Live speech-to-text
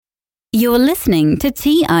You're listening to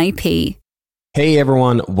TIP. Hey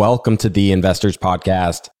everyone, welcome to the Investors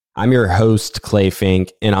Podcast. I'm your host, Clay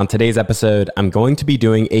Fink, and on today's episode, I'm going to be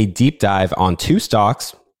doing a deep dive on two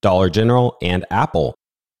stocks, Dollar General and Apple.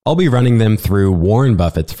 I'll be running them through Warren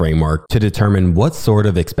Buffett's framework to determine what sort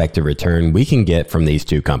of expected return we can get from these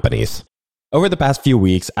two companies. Over the past few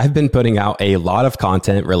weeks, I've been putting out a lot of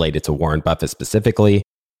content related to Warren Buffett specifically.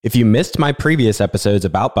 If you missed my previous episodes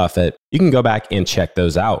about Buffett, you can go back and check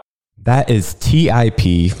those out. That is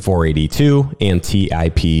TIP 482 and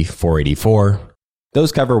TIP 484.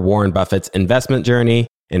 Those cover Warren Buffett's investment journey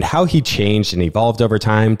and how he changed and evolved over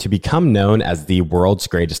time to become known as the world's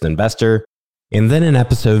greatest investor. And then in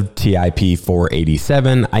episode TIP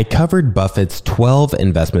 487, I covered Buffett's 12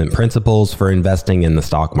 investment principles for investing in the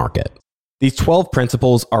stock market. These 12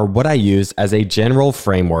 principles are what I use as a general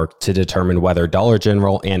framework to determine whether Dollar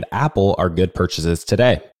General and Apple are good purchases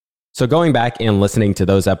today. So going back and listening to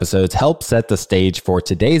those episodes helps set the stage for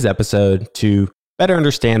today's episode to better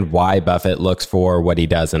understand why Buffett looks for what he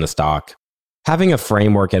does in a stock. Having a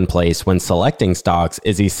framework in place when selecting stocks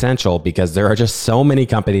is essential because there are just so many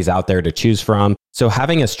companies out there to choose from. So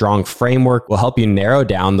having a strong framework will help you narrow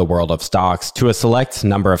down the world of stocks to a select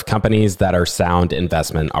number of companies that are sound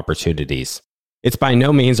investment opportunities. It's by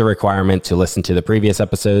no means a requirement to listen to the previous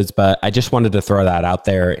episodes, but I just wanted to throw that out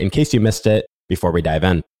there in case you missed it before we dive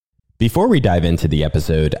in. Before we dive into the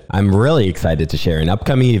episode, I'm really excited to share an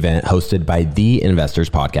upcoming event hosted by the Investors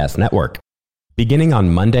Podcast Network. Beginning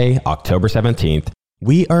on Monday, October 17th,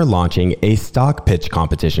 we are launching a stock pitch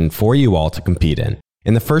competition for you all to compete in.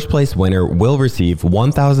 And the first place winner will receive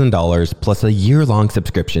 $1,000 plus a year-long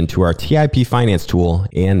subscription to our TIP finance tool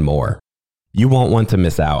and more. You won't want to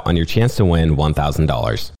miss out on your chance to win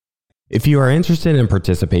 $1,000. If you are interested in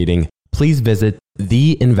participating, please visit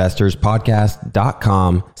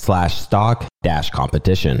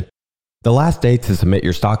theinvestorspodcast.com/stock-competition. The last day to submit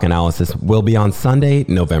your stock analysis will be on Sunday,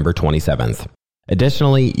 November 27th.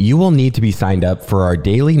 Additionally, you will need to be signed up for our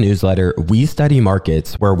daily newsletter, We Study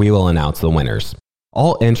Markets, where we will announce the winners.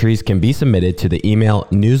 All entries can be submitted to the email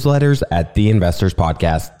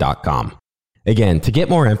newsletters@theinvestorspodcast.com. Again, to get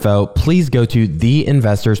more info, please go to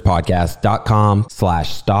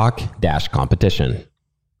theinvestorspodcast.com/stock-competition.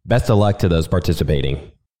 Best of luck to those participating.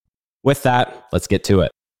 With that, let's get to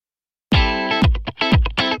it.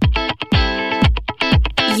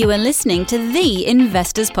 You are listening to the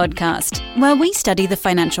Investors Podcast, where we study the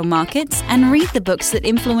financial markets and read the books that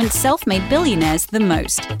influence self-made billionaires the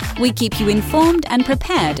most. We keep you informed and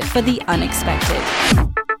prepared for the unexpected.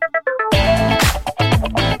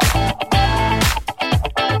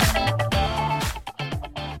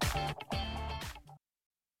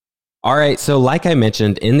 All right, so like I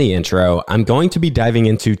mentioned in the intro, I'm going to be diving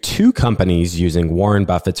into two companies using Warren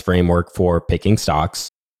Buffett's framework for picking stocks.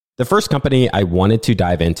 The first company I wanted to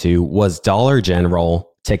dive into was Dollar General,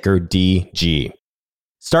 ticker DG.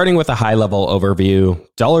 Starting with a high-level overview,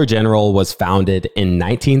 Dollar General was founded in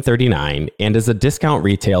 1939 and is a discount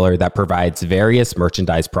retailer that provides various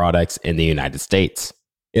merchandise products in the United States.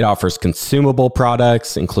 It offers consumable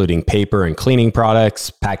products, including paper and cleaning products,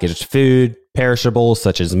 packaged food, perishables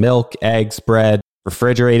such as milk, eggs, bread,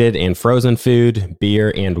 refrigerated and frozen food,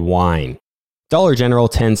 beer, and wine. Dollar General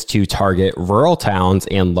tends to target rural towns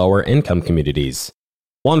and lower income communities.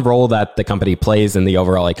 One role that the company plays in the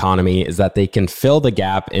overall economy is that they can fill the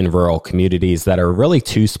gap in rural communities that are really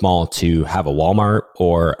too small to have a Walmart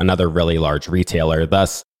or another really large retailer,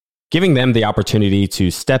 thus giving them the opportunity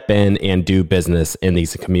to step in and do business in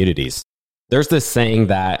these communities. There's this saying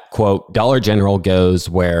that, quote, Dollar General goes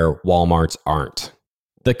where Walmarts aren't.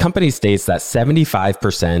 The company states that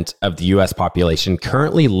 75% of the US population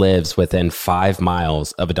currently lives within 5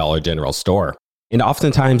 miles of a Dollar General store. And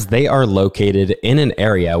oftentimes they are located in an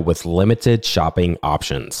area with limited shopping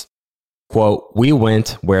options. Quote, we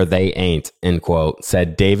went where they ain't, end quote,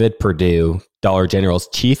 said David Perdue, Dollar General's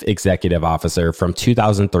chief executive officer from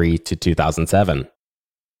 2003 to 2007.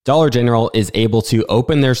 Dollar General is able to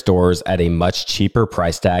open their stores at a much cheaper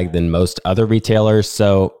price tag than most other retailers,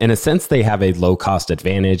 so in a sense they have a low-cost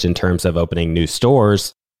advantage in terms of opening new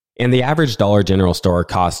stores, and the average Dollar General store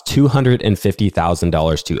costs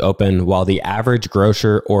 $250,000 to open, while the average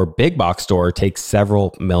grocer or big box store takes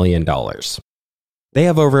several million dollars. They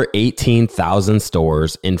have over 18,000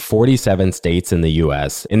 stores in 47 states in the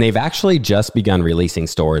US, and they've actually just begun releasing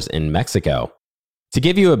stores in Mexico. To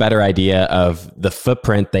give you a better idea of the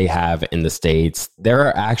footprint they have in the States, there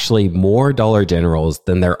are actually more Dollar Generals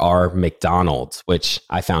than there are McDonald's, which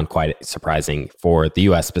I found quite surprising for the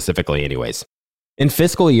US specifically anyways. In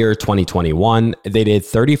fiscal year 2021, they did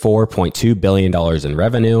 $34.2 billion in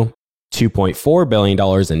revenue. $2.4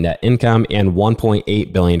 billion in net income, and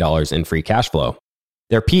 $1.8 billion in free cash flow.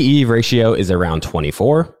 Their PE ratio is around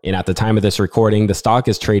 24, and at the time of this recording, the stock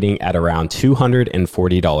is trading at around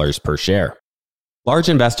 $240 per share. Large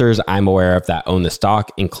investors I'm aware of that own the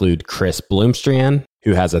stock include Chris Bloomstrand,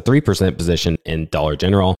 who has a 3% position in Dollar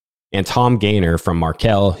General, and Tom Gaynor from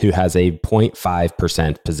Markel, who has a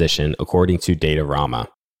 0.5% position according to Datarama.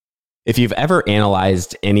 If you've ever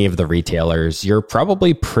analyzed any of the retailers, you're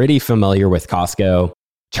probably pretty familiar with Costco.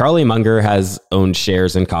 Charlie Munger has owned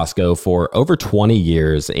shares in Costco for over 20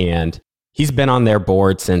 years, and he's been on their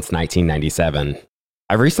board since 1997.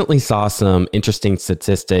 I recently saw some interesting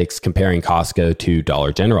statistics comparing Costco to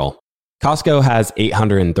Dollar General. Costco has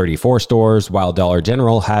 834 stores, while Dollar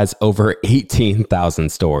General has over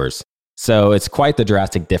 18,000 stores. So it's quite the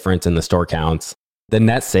drastic difference in the store counts. The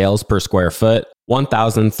net sales per square foot,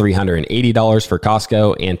 $1,380 for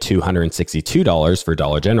Costco and $262 for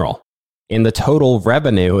Dollar General. And the total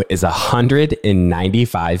revenue is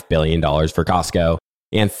 $195 billion for Costco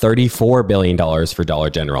and $34 billion for Dollar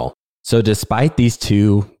General. So despite these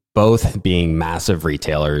two both being massive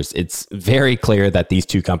retailers, it's very clear that these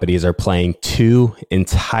two companies are playing two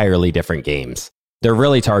entirely different games. They're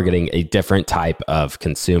really targeting a different type of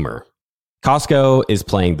consumer. Costco is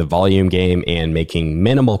playing the volume game and making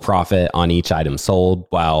minimal profit on each item sold,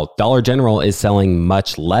 while Dollar General is selling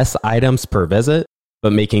much less items per visit,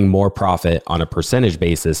 but making more profit on a percentage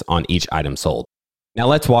basis on each item sold. Now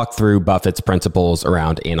let's walk through Buffett's principles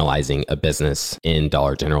around analyzing a business in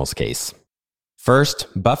Dollar General's case. First,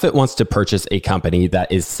 Buffett wants to purchase a company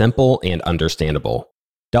that is simple and understandable.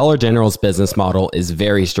 Dollar General's business model is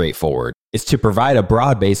very straightforward. It's to provide a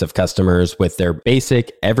broad base of customers with their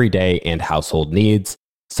basic, everyday, and household needs,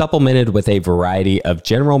 supplemented with a variety of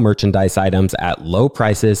general merchandise items at low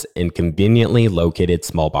prices in conveniently located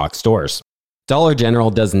small box stores. Dollar General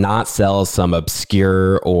does not sell some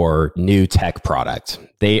obscure or new tech product.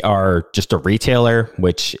 They are just a retailer,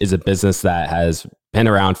 which is a business that has been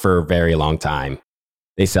around for a very long time.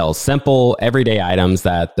 They sell simple, everyday items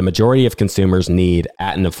that the majority of consumers need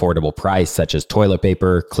at an affordable price, such as toilet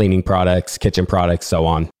paper, cleaning products, kitchen products, so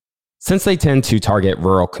on. Since they tend to target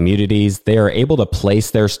rural communities, they are able to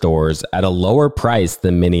place their stores at a lower price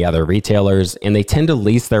than many other retailers, and they tend to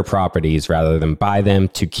lease their properties rather than buy them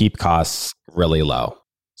to keep costs really low.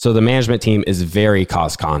 So the management team is very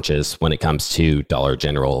cost conscious when it comes to Dollar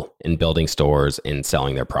General in building stores and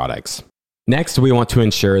selling their products. Next, we want to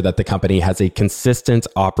ensure that the company has a consistent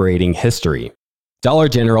operating history. Dollar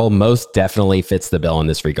General most definitely fits the bill in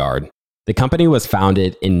this regard. The company was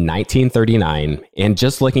founded in 1939, and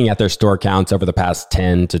just looking at their store counts over the past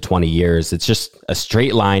 10 to 20 years, it's just a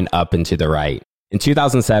straight line up and to the right. In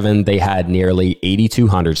 2007, they had nearly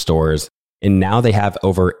 8,200 stores, and now they have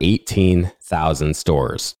over 18,000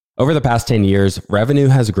 stores. Over the past 10 years, revenue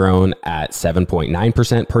has grown at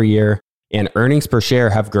 7.9% per year, and earnings per share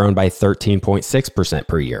have grown by 13.6%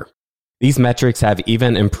 per year. These metrics have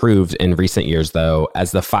even improved in recent years, though,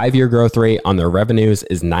 as the 5-year growth rate on their revenues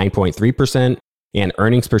is 9.3% and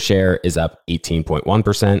earnings per share is up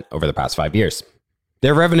 18.1% over the past 5 years.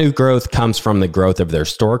 Their revenue growth comes from the growth of their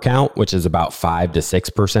store count, which is about 5 to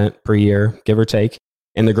 6% per year, give or take,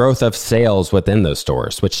 and the growth of sales within those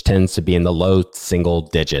stores, which tends to be in the low single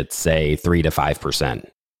digits, say 3 to 5%.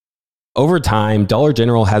 Over time, Dollar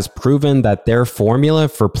General has proven that their formula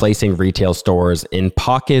for placing retail stores in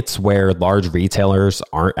pockets where large retailers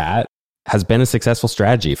aren't at has been a successful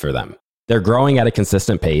strategy for them. They're growing at a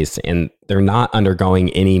consistent pace, and they're not undergoing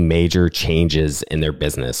any major changes in their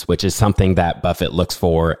business, which is something that Buffett looks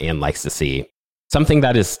for and likes to see. Something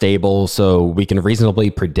that is stable so we can reasonably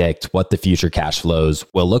predict what the future cash flows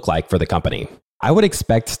will look like for the company. I would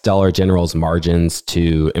expect Dollar General's margins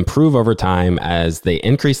to improve over time as they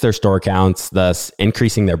increase their store counts, thus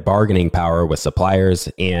increasing their bargaining power with suppliers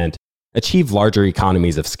and achieve larger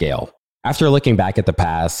economies of scale. After looking back at the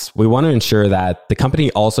past, we want to ensure that the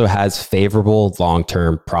company also has favorable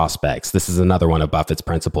long-term prospects. This is another one of Buffett's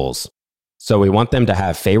principles. So we want them to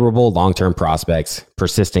have favorable long-term prospects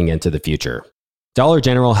persisting into the future. Dollar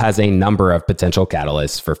General has a number of potential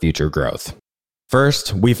catalysts for future growth.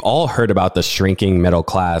 First, we've all heard about the shrinking middle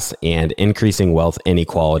class and increasing wealth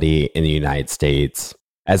inequality in the United States.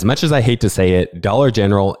 As much as I hate to say it, Dollar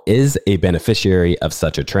General is a beneficiary of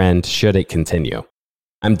such a trend should it continue.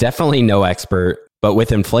 I'm definitely no expert, but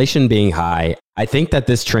with inflation being high, I think that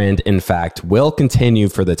this trend, in fact, will continue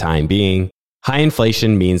for the time being. High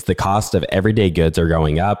inflation means the cost of everyday goods are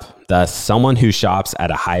going up, thus someone who shops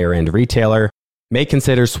at a higher end retailer may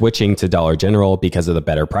consider switching to Dollar General because of the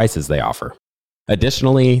better prices they offer.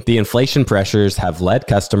 Additionally, the inflation pressures have led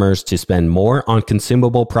customers to spend more on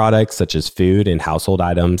consumable products such as food and household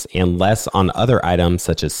items and less on other items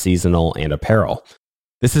such as seasonal and apparel.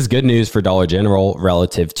 This is good news for Dollar General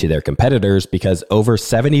relative to their competitors because over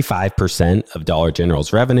 75% of Dollar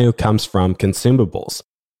General's revenue comes from consumables.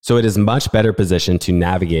 So it is much better positioned to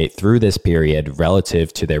navigate through this period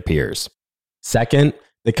relative to their peers. Second,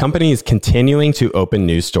 the company is continuing to open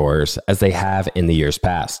new stores as they have in the years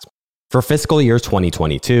past. For fiscal year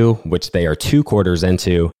 2022, which they are 2 quarters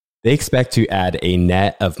into, they expect to add a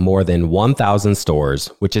net of more than 1,000 stores,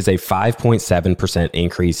 which is a 5.7%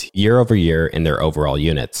 increase year over year in their overall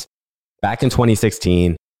units. Back in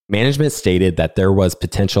 2016, management stated that there was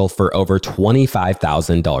potential for over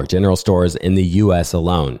 25,000 Dollar General stores in the US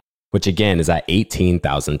alone, which again is at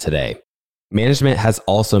 18,000 today. Management has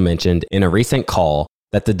also mentioned in a recent call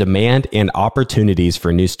that the demand and opportunities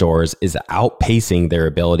for new stores is outpacing their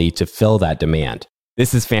ability to fill that demand.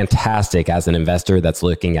 This is fantastic as an investor that's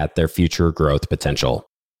looking at their future growth potential.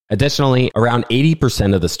 Additionally, around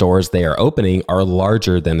 80% of the stores they are opening are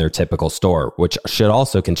larger than their typical store, which should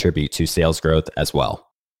also contribute to sales growth as well.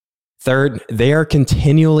 Third, they are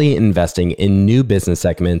continually investing in new business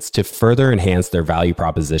segments to further enhance their value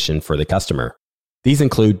proposition for the customer. These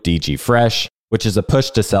include DG Fresh, which is a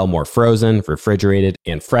push to sell more frozen, refrigerated,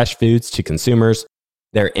 and fresh foods to consumers,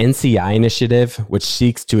 their NCI initiative, which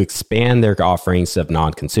seeks to expand their offerings of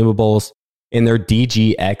non-consumables, and their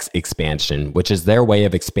DGX expansion, which is their way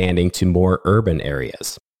of expanding to more urban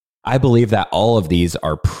areas. I believe that all of these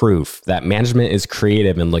are proof that management is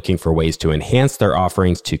creative in looking for ways to enhance their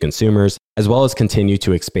offerings to consumers, as well as continue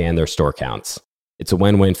to expand their store counts. It's a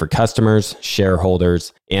win-win for customers,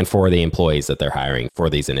 shareholders, and for the employees that they're hiring for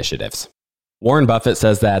these initiatives. Warren Buffett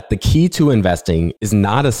says that the key to investing is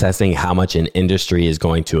not assessing how much an industry is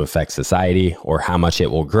going to affect society or how much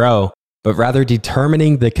it will grow, but rather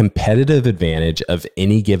determining the competitive advantage of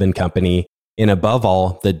any given company and above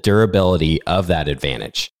all, the durability of that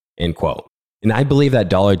advantage, end quote. And I believe that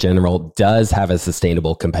Dollar General does have a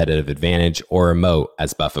sustainable competitive advantage or a moat,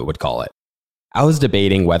 as Buffett would call it. I was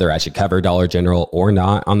debating whether I should cover Dollar General or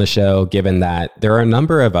not on the show, given that there are a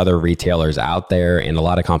number of other retailers out there and a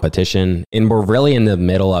lot of competition, and we're really in the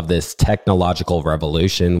middle of this technological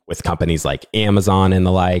revolution with companies like Amazon and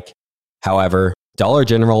the like. However, Dollar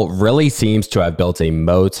General really seems to have built a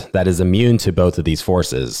moat that is immune to both of these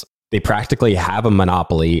forces. They practically have a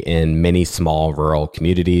monopoly in many small rural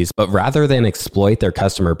communities, but rather than exploit their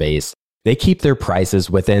customer base, they keep their prices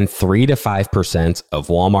within 3 to 5% of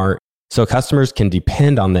Walmart, so customers can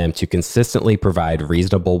depend on them to consistently provide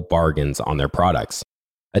reasonable bargains on their products.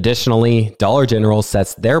 Additionally, Dollar General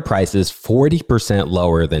sets their prices 40%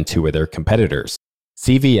 lower than 2 of their competitors,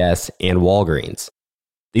 CVS and Walgreens.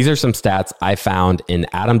 These are some stats I found in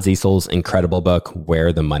Adam Ziesel's incredible book,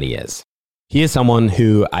 Where the Money Is. He is someone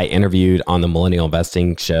who I interviewed on the Millennial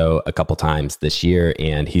Investing Show a couple times this year,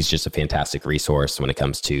 and he's just a fantastic resource when it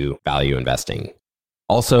comes to value investing.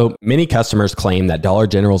 Also, many customers claim that Dollar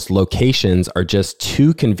General's locations are just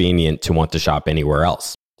too convenient to want to shop anywhere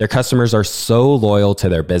else. Their customers are so loyal to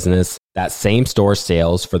their business that same-store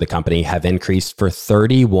sales for the company have increased for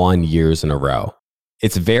 31 years in a row.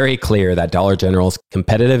 It's very clear that Dollar General's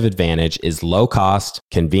competitive advantage is low cost,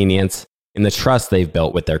 convenience, and the trust they've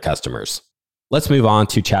built with their customers. Let's move on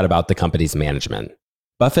to chat about the company's management.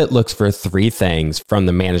 Buffett looks for 3 things from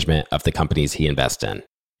the management of the companies he invests in.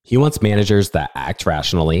 He wants managers that act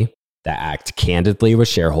rationally, that act candidly with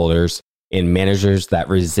shareholders, and managers that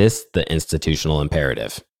resist the institutional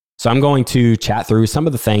imperative. So I'm going to chat through some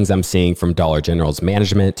of the things I'm seeing from Dollar General's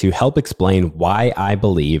management to help explain why I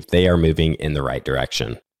believe they are moving in the right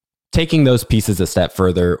direction. Taking those pieces a step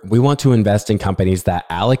further, we want to invest in companies that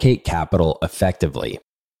allocate capital effectively.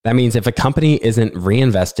 That means if a company isn't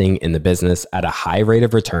reinvesting in the business at a high rate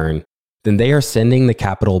of return, then they are sending the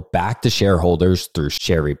capital back to shareholders through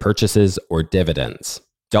share repurchases or dividends.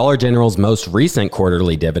 Dollar General's most recent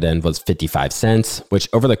quarterly dividend was 55 cents, which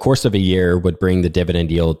over the course of a year would bring the dividend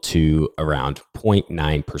yield to around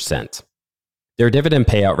 0.9%. Their dividend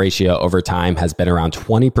payout ratio over time has been around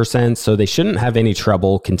 20%, so they shouldn't have any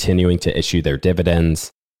trouble continuing to issue their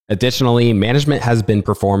dividends. Additionally, management has been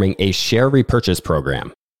performing a share repurchase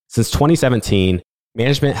program. Since 2017,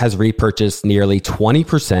 management has repurchased nearly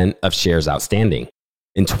 20% of shares outstanding.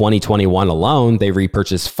 In 2021 alone, they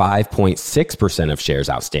repurchased 5.6% of shares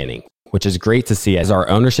outstanding, which is great to see as our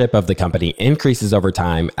ownership of the company increases over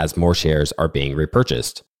time as more shares are being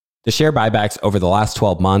repurchased. The share buybacks over the last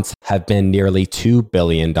 12 months have been nearly $2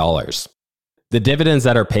 billion. The dividends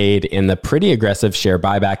that are paid and the pretty aggressive share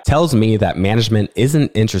buyback tells me that management isn't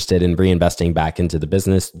interested in reinvesting back into the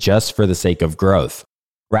business just for the sake of growth.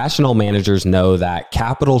 Rational managers know that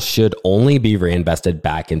capital should only be reinvested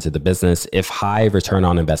back into the business if high return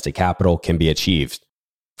on invested capital can be achieved.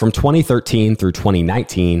 From 2013 through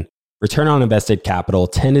 2019, return on invested capital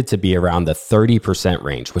tended to be around the 30%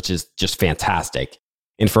 range, which is just fantastic.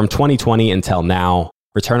 And from 2020 until now,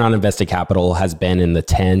 return on invested capital has been in the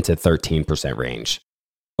 10 to 13% range.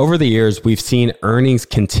 Over the years, we've seen earnings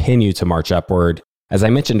continue to march upward. As I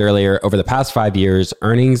mentioned earlier, over the past 5 years,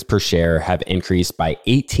 earnings per share have increased by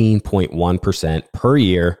 18.1% per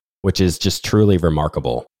year, which is just truly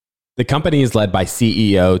remarkable. The company is led by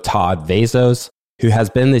CEO Todd Vasos, who has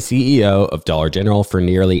been the CEO of Dollar General for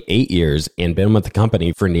nearly 8 years and been with the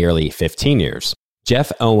company for nearly 15 years.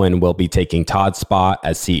 Jeff Owen will be taking Todd's spot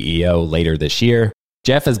as CEO later this year.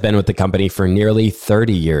 Jeff has been with the company for nearly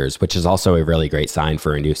 30 years, which is also a really great sign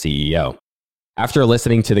for a new CEO. After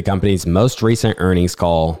listening to the company's most recent earnings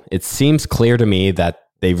call, it seems clear to me that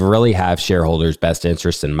they really have shareholders' best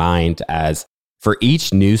interests in mind, as for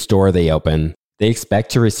each new store they open, they expect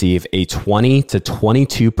to receive a 20 to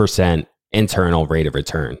 22% internal rate of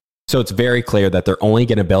return. So it's very clear that they're only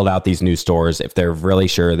going to build out these new stores if they're really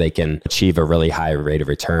sure they can achieve a really high rate of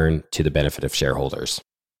return to the benefit of shareholders.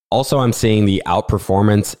 Also, I'm seeing the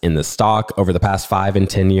outperformance in the stock over the past 5 and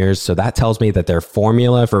 10 years. So that tells me that their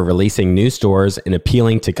formula for releasing new stores and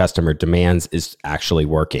appealing to customer demands is actually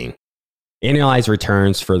working. Annualized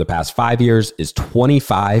returns for the past 5 years is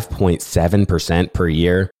 25.7% per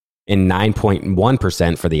year and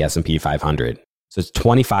 9.1% for the S&P 500. So it's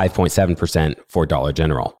 25.7% for Dollar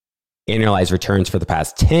General. Annualized returns for the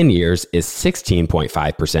past 10 years is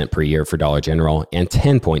 16.5% per year for Dollar General and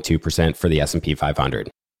 10.2% for the S&P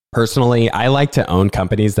 500. Personally, I like to own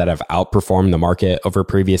companies that have outperformed the market over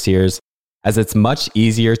previous years, as it's much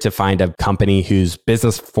easier to find a company whose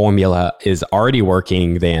business formula is already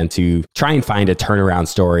working than to try and find a turnaround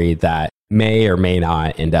story that may or may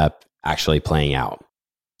not end up actually playing out.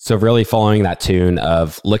 So really following that tune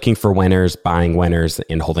of looking for winners, buying winners,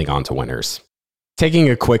 and holding on to winners. Taking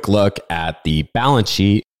a quick look at the balance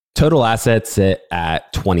sheet, total assets sit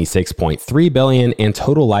at $26.3 billion and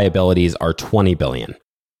total liabilities are $20 billion.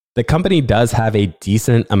 The company does have a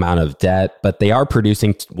decent amount of debt, but they are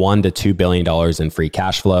producing $1 to $2 billion in free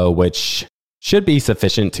cash flow, which should be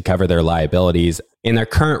sufficient to cover their liabilities, and their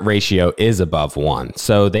current ratio is above 1.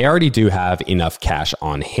 So they already do have enough cash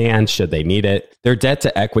on hand should they need it. Their debt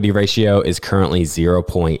to equity ratio is currently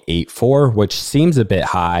 0.84, which seems a bit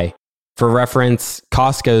high. For reference,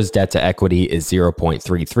 Costco's debt to equity is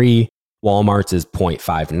 0.33, Walmart's is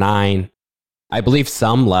 0.59. I believe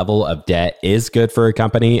some level of debt is good for a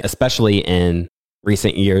company, especially in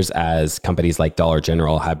recent years as companies like Dollar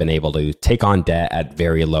General have been able to take on debt at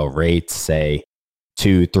very low rates, say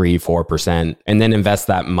 2, 3, 4%, and then invest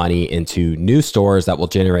that money into new stores that will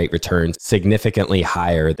generate returns significantly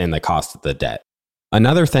higher than the cost of the debt.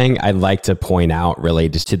 Another thing I'd like to point out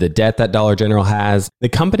related to the debt that Dollar General has, the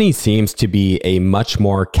company seems to be a much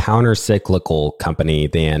more counter-cyclical company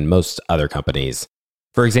than most other companies.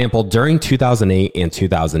 For example, during 2008 and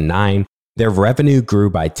 2009, their revenue grew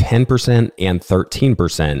by 10% and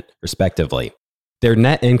 13%, respectively. Their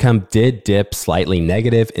net income did dip slightly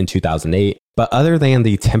negative in 2008, but other than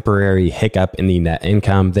the temporary hiccup in the net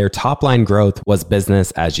income, their top-line growth was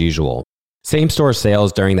business as usual. Same-store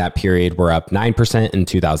sales during that period were up 9% in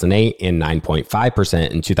 2008 and 9.5%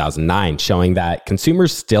 in 2009, showing that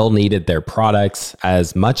consumers still needed their products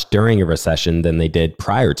as much during a recession than they did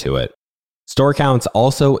prior to it. Store counts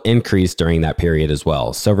also increased during that period as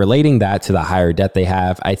well. So relating that to the higher debt they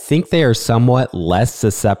have, I think they are somewhat less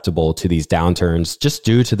susceptible to these downturns just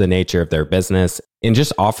due to the nature of their business and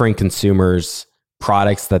just offering consumers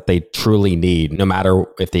products that they truly need, no matter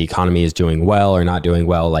if the economy is doing well or not doing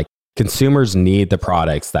well. Like, consumers need the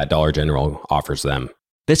products that Dollar General offers them.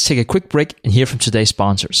 Let's take a quick break and hear from today's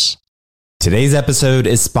sponsors. Today's episode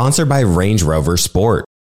is sponsored by Range Rover Sport.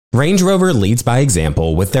 Range Rover leads by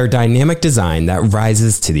example with their dynamic design that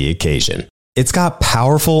rises to the occasion. It's got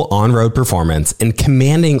powerful on-road performance and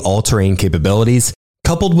commanding all-terrain capabilities,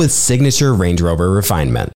 coupled with signature Range Rover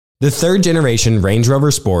refinement. The third generation Range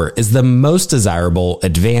Rover Sport is the most desirable,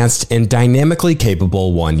 advanced, and dynamically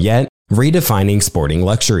capable one yet, redefining sporting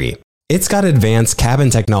luxury. It's got advanced cabin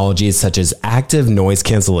technologies such as active noise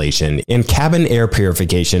cancellation and cabin air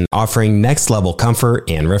purification, offering next-level comfort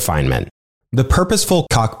and refinement. The purposeful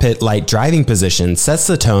cockpit-like driving position sets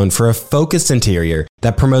the tone for a focused interior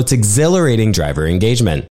that promotes exhilarating driver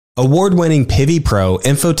engagement. Award-winning Pivi Pro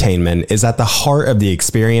infotainment is at the heart of the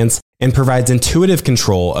experience and provides intuitive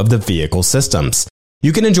control of the vehicle systems.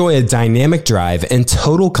 You can enjoy a dynamic drive and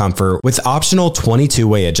total comfort with optional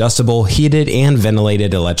 22-way adjustable, heated and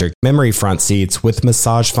ventilated electric memory front seats with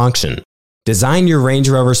massage function. Design your Range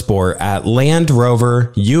Rover Sport at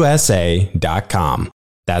LandRoverUSA.com.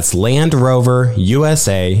 That's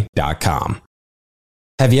LandRoverUSA.com.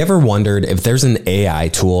 Have you ever wondered if there's an AI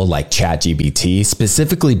tool like ChatGPT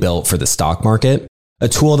specifically built for the stock market? A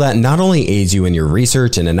tool that not only aids you in your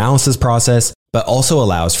research and analysis process, but also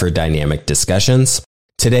allows for dynamic discussions?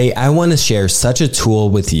 Today, I want to share such a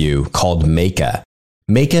tool with you called Meka.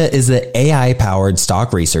 Meka is the AI-powered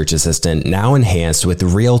stock research assistant now enhanced with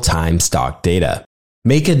real-time stock data.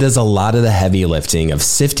 Meka does a lot of the heavy lifting of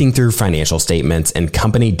sifting through financial statements and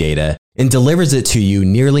company data and delivers it to you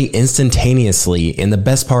nearly instantaneously, and the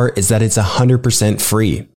best part is that it's 100%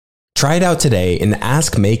 free. Try it out today and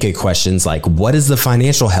ask Meka questions like, what is the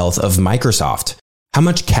financial health of Microsoft? How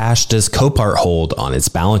much cash does Copart hold on its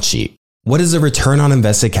balance sheet? What is the return on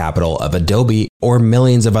invested capital of Adobe, or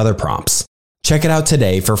millions of other prompts? Check it out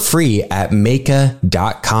today for free at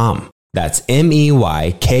Meka.com. That's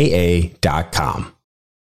MEYKA.com.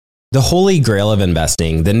 The Holy Grail of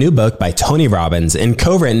Investing, the new book by Tony Robbins and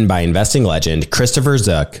co-written by investing legend Christopher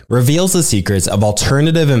Zook, reveals the secrets of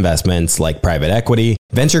alternative investments like private equity,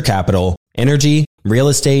 venture capital, energy, real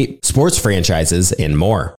estate, sports franchises, and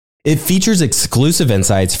more. It features exclusive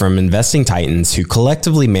insights from investing titans who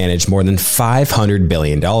collectively manage more than $500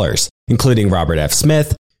 billion, including Robert F.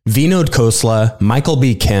 Smith, Vinod Khosla, Michael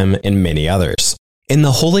B. Kim, and many others. In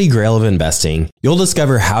the Holy Grail of Investing, you'll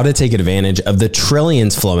discover how to take advantage of the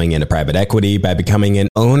trillions flowing into private equity by becoming an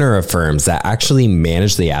owner of firms that actually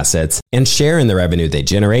manage the assets and share in the revenue they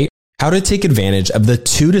generate, how to take advantage of the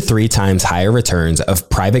 2 to 3 times higher returns of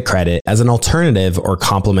private credit as an alternative or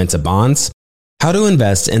complement to bonds, how to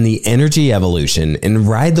invest in the energy evolution and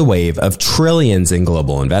ride the wave of trillions in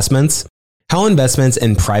global investments, how investments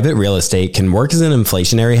in private real estate can work as an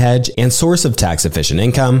inflationary hedge and source of tax-efficient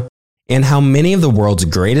income, and how many of the world's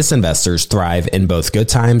greatest investors thrive in both good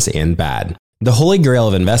times and bad. The Holy Grail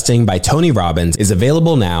of Investing by Tony Robbins is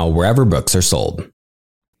available now wherever books are sold.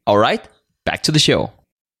 All right, back to the show.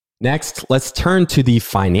 Next, let's turn to the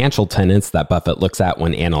financial tenets that Buffett looks at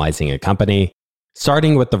when analyzing a company.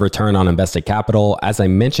 Starting with the return on invested capital, as I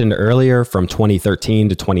mentioned earlier, from 2013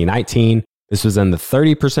 to 2019, this was in the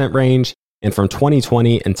 30% range. And from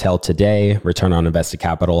 2020 until today, return on invested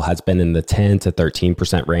capital has been in the 10 to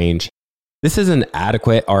 13% range. This is an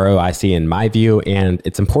adequate ROIC in my view, and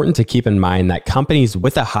it's important to keep in mind that companies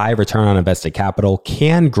with a high return on invested capital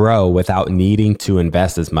can grow without needing to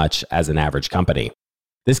invest as much as an average company.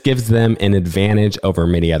 This gives them an advantage over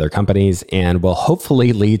many other companies and will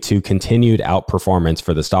hopefully lead to continued outperformance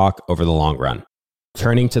for the stock over the long run.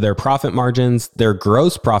 Turning to their profit margins, their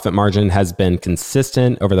gross profit margin has been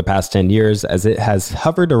consistent over the past 10 years as it has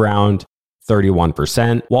hovered around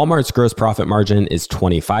 31%. Walmart's gross profit margin is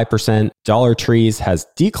 25%. Dollar Tree's has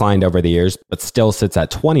declined over the years, but still sits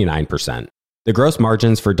at 29%. The gross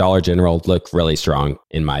margins for Dollar General look really strong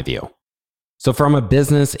in my view. So from a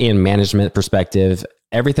business and management perspective,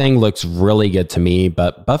 everything looks really good to me,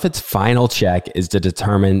 but Buffett's final check is to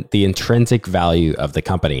determine the intrinsic value of the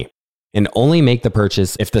company and only make the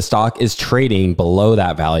purchase if the stock is trading below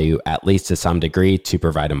that value, at least to some degree, to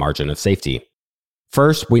provide a margin of safety.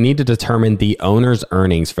 First, we need to determine the owner's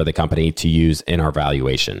earnings for the company to use in our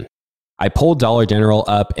valuation. I pulled Dollar General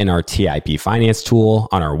up in our TIP finance tool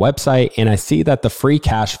on our website, and I see that the free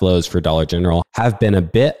cash flows for Dollar General have been a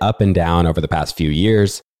bit up and down over the past few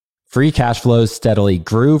years. Free cash flows steadily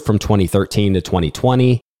grew from 2013 to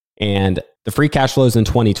 2020, and the free cash flows in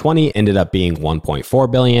 2020 ended up being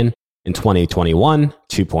 $1.4 billion. In 2021,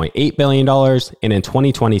 $2.8 billion, and in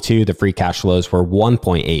 2022, the free cash flows were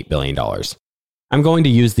 $1.8 billion. I'm going to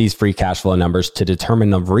use these free cash flow numbers to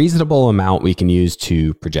determine a reasonable amount we can use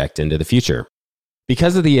to project into the future.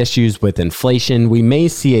 Because of the issues with inflation, we may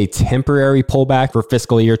see a temporary pullback for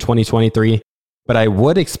fiscal year 2023, but I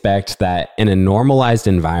would expect that in a normalized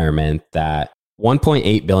environment that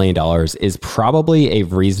 $1.8 billion is probably a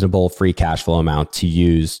reasonable free cash flow amount to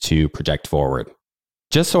use to project forward.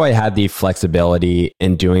 Just so I had the flexibility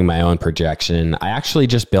in doing my own projection, I actually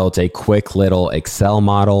just built a quick little Excel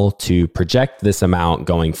model to project this amount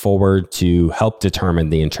going forward to help determine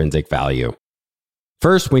the intrinsic value.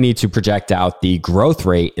 First, we need to project out the growth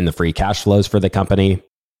rate in the free cash flows for the company.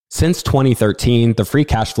 Since 2013, the free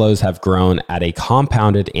cash flows have grown at a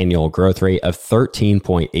compounded annual growth rate of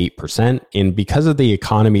 13.8%, and because of the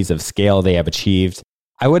economies of scale they have achieved,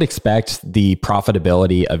 I would expect the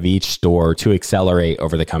profitability of each store to accelerate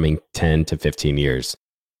over the coming 10 to 15 years.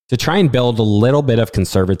 To try and build a little bit of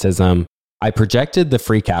conservatism, I projected the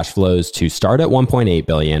free cash flows to start at $1.8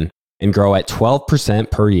 billion and grow at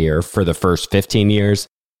 12% per year for the first 15 years,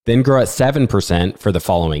 then grow at 7% for the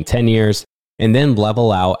following 10 years, and then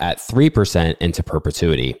level out at 3% into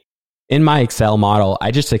perpetuity. In my Excel model,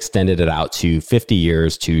 I just extended it out to 50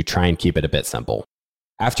 years to try and keep it a bit simple.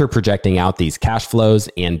 After projecting out these cash flows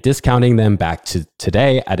and discounting them back to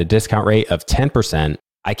today at a discount rate of 10%,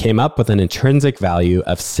 I came up with an intrinsic value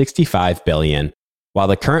of $65 billion, while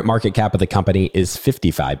the current market cap of the company is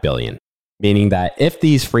 $55 billion, meaning that if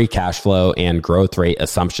these free cash flow and growth rate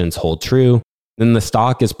assumptions hold true, then the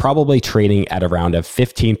stock is probably trading at around a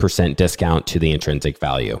 15% discount to the intrinsic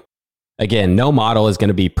value. Again, no model is going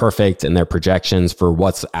to be perfect in their projections for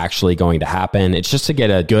what's actually going to happen. It's just to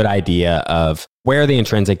get a good idea of where the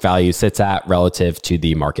intrinsic value sits at relative to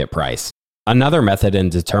the market price. Another method in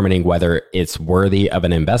determining whether it's worthy of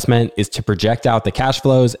an investment is to project out the cash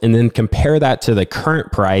flows and then compare that to the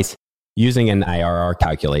current price using an IRR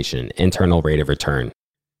calculation, internal rate of return.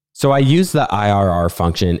 So I use the IRR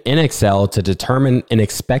function in Excel to determine an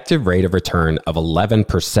expected rate of return of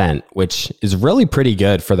 11%, which is really pretty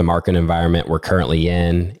good for the market environment we're currently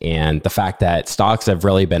in, and the fact that stocks have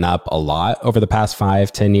really been up a lot over the past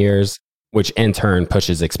 5-10 years, which in turn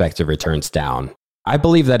pushes expected returns down. I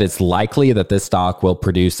believe that it's likely that this stock will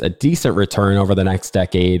produce a decent return over the next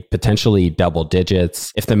decade, potentially double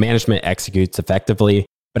digits, if the management executes effectively.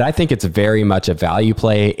 But I think it's very much a value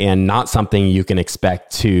play and not something you can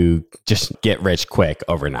expect to just get rich quick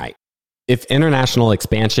overnight. If international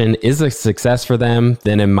expansion is a success for them,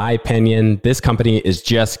 then in my opinion, this company is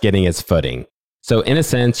just getting its footing. So in a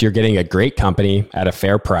sense, you're getting a great company at a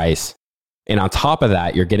fair price. And on top of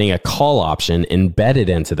that, you're getting a call option embedded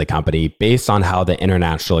into the company based on how the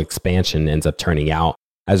international expansion ends up turning out.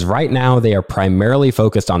 As right now, they are primarily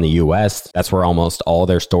focused on the US. That's where almost all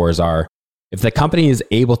their stores are. If the company is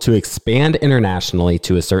able to expand internationally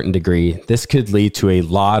to a certain degree, this could lead to a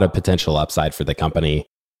lot of potential upside for the company.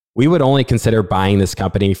 We would only consider buying this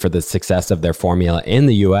company for the success of their formula in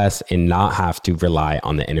the US and not have to rely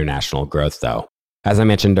on the international growth though. As I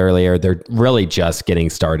mentioned earlier, they're really just getting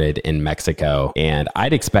started in Mexico, and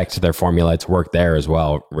I'd expect their formula to work there as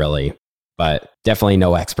well, really, but definitely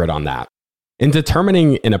no expert on that. In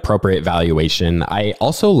determining an appropriate valuation, I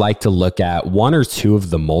also like to look at one or two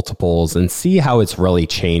of the multiples and see how it's really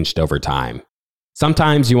changed over time.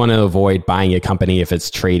 Sometimes you want to avoid buying a company if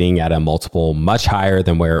it's trading at a multiple much higher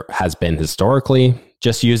than where it has been historically.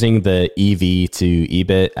 Just using the EV to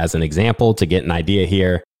EBIT as an example to get an idea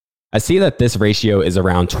here, I see that this ratio is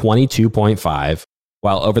around 22.5,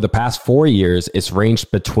 while over the past 4 years, it's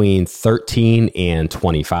ranged between 13 and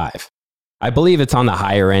 25. I believe it's on the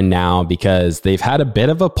higher end now because they've had a bit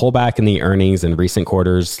of a pullback in the earnings in recent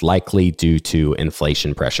quarters, likely due to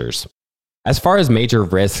inflation pressures. As far as major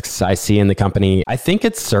risks I see in the company, I think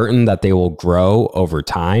it's certain that they will grow over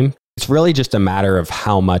time. It's really just a matter of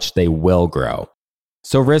how much they will grow.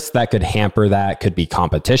 So risks that could hamper that could be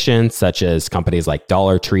competition, such as companies like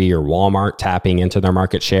Dollar Tree or Walmart tapping into their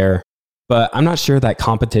market share. But I'm not sure that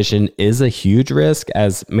competition is a huge risk,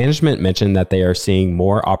 as management mentioned that they are seeing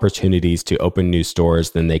more opportunities to open new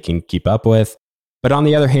stores than they can keep up with. But on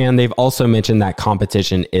the other hand, they've also mentioned that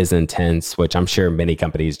competition is intense, which I'm sure many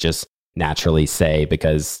companies just naturally say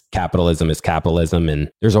because capitalism is capitalism and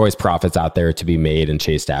there's always profits out there to be made and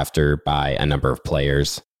chased after by a number of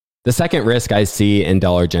players. The second risk I see in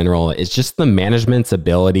Dollar General is just the management's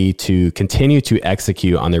ability to continue to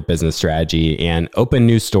execute on their business strategy and open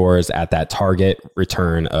new stores at that target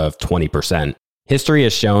return of 20%. History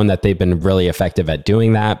has shown that they've been really effective at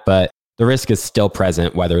doing that, but the risk is still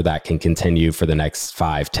present whether that can continue for the next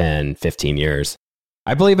 5, 10, 15 years.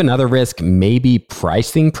 I believe another risk may be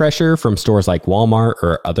pricing pressure from stores like Walmart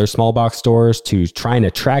or other small box stores to try and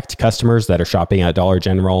attract customers that are shopping at Dollar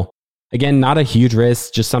General. Again, not a huge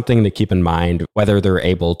risk, just something to keep in mind, whether they're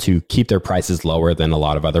able to keep their prices lower than a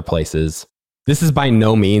lot of other places. This is by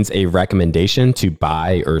no means a recommendation to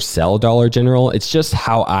buy or sell Dollar General. It's just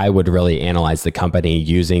how I would really analyze the company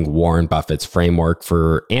using Warren Buffett's framework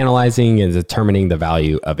for analyzing and determining the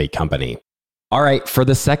value of a company. All right, for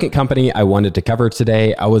the second company I wanted to cover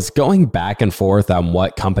today, I was going back and forth on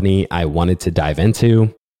what company I wanted to dive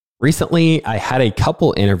into. Recently, I had a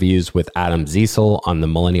couple interviews with Adam Ziesel on the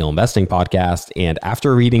Millennial Investing Podcast, and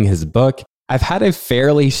after reading his book, I've had a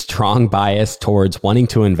fairly strong bias towards wanting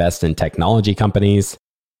to invest in technology companies,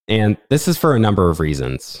 and this is for a number of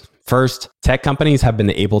reasons. First, tech companies have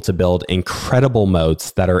been able to build incredible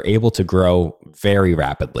moats that are able to grow very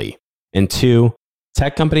rapidly. And two,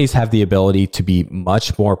 tech companies have the ability to be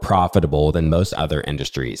much more profitable than most other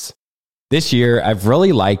industries. This year, I've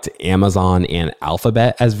really liked Amazon and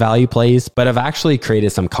Alphabet as value plays, but I've actually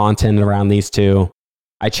created some content around these two.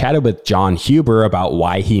 I chatted with John Huber about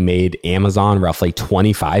why he made Amazon roughly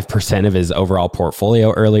 25% of his overall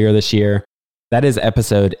portfolio earlier this year. That is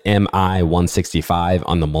episode MI 165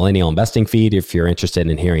 on the Millennial Investing feed if you're interested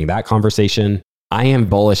in hearing that conversation. I am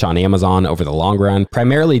bullish on Amazon over the long run,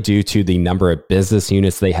 primarily due to the number of business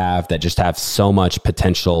units they have that just have so much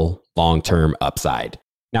potential long-term upside.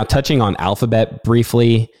 Now, touching on Alphabet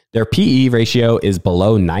briefly, their PE ratio is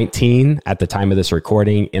below 19 at the time of this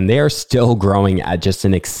recording, and they are still growing at just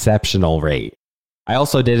an exceptional rate. I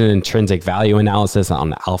also did an intrinsic value analysis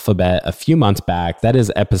on Alphabet a few months back. That is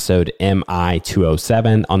episode MI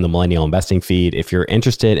 207 on the Millennial Investing feed if you're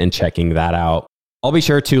interested in checking that out. I'll be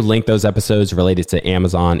sure to link those episodes related to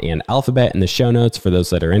Amazon and Alphabet in the show notes for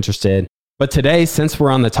those that are interested. But today, since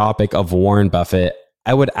we're on the topic of Warren Buffett,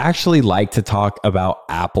 I would actually like to talk about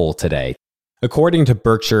Apple today. According to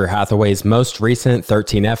Berkshire Hathaway's most recent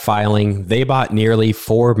 13F filing, they bought nearly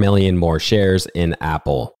 4 million more shares in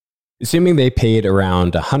Apple. Assuming they paid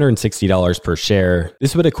around $160 per share,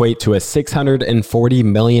 this would equate to a $640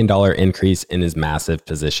 million increase in his massive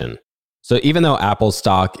position. So even though Apple's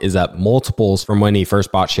stock is up multiples from when he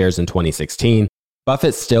first bought shares in 2016,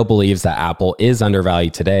 Buffett still believes that Apple is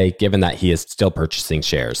undervalued today, given that he is still purchasing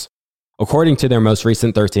shares. According to their most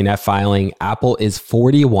recent 13F filing, Apple is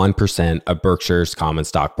 41% of Berkshire's common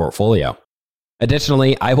stock portfolio.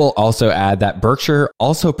 Additionally, I will also add that Berkshire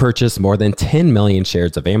also purchased more than 10 million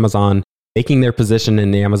shares of Amazon, making their position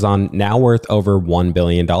in Amazon now worth over $1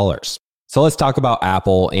 billion. So let's talk about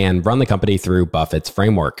Apple and run the company through Buffett's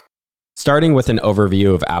framework. Starting with an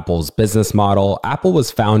overview of Apple's business model, Apple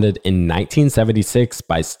was founded in 1976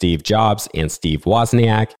 by Steve Jobs and Steve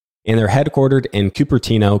Wozniak, and they're headquartered in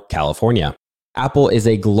Cupertino, California. Apple is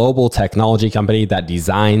a global technology company that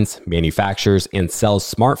designs, manufactures, and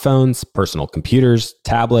sells smartphones, personal computers,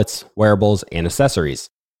 tablets, wearables, and accessories.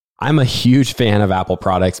 I'm a huge fan of Apple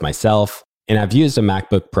products myself, and I've used a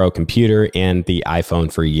MacBook Pro computer and the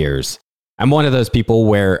iPhone for years. I'm one of those people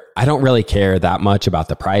where I don't really care that much about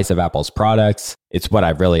the price of Apple's products. It's what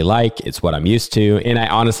I really like. It's what I'm used to. And I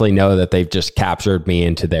honestly know that they've just captured me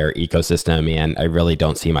into their ecosystem, and I really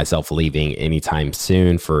don't see myself leaving anytime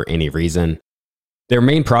soon for any reason. Their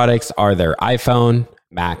main products are their iPhone,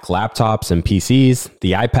 Mac laptops and PCs,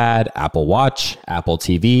 the iPad, Apple Watch, Apple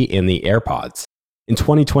TV, and the AirPods. In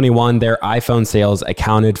 2021, their iPhone sales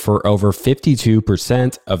accounted for over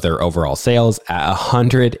 52% of their overall sales at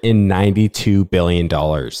 $192 billion.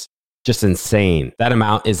 Just insane. That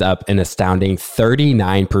amount is up an astounding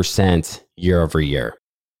 39% year over year.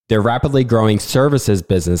 Their rapidly growing services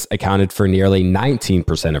business accounted for nearly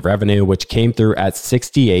 19% of revenue, which came through at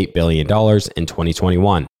 $68 billion in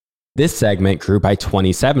 2021. This segment grew by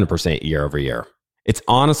 27% year over year. It's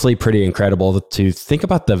honestly pretty incredible to think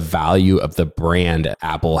about the value of the brand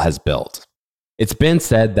Apple has built. It's been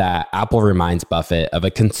said that Apple reminds Buffett of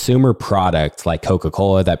a consumer product like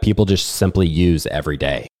Coca-Cola that people just simply use every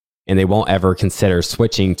day, and they won't ever consider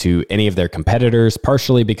switching to any of their competitors,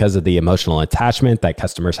 partially because of the emotional attachment that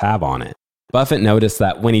customers have on it. Buffett noticed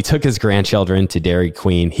that when he took his grandchildren to Dairy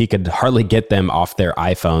Queen, he could hardly get them off their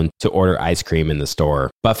iPhone to order ice cream in the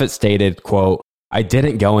store. Buffett stated, quote, "I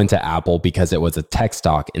didn't go into Apple because it was a tech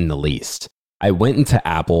stock in the least. I went into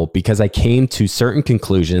Apple because I came to certain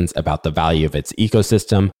conclusions about the value of its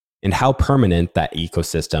ecosystem and how permanent that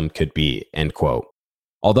ecosystem could be," end quote.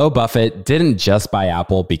 Although Buffett didn't just buy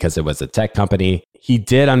Apple because it was a tech company, he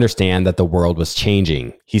did understand that the world was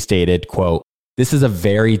changing. He stated, quote, "This is a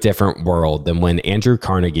very different world than when Andrew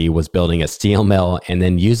Carnegie was building a steel mill and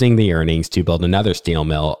then using the earnings to build another steel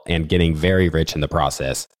mill and getting very rich in the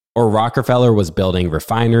process. Or Rockefeller was building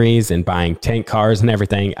refineries and buying tank cars and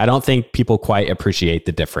everything. I don't think people quite appreciate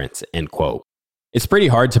the difference," end quote. It's pretty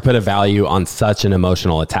hard to put a value on such an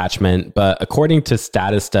emotional attachment, but according to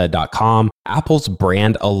Statista.com, Apple's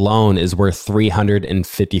brand alone is worth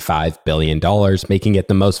 $355 billion, making it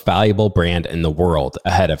the most valuable brand in the world,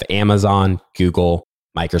 ahead of Amazon, Google,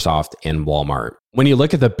 Microsoft, and Walmart. When you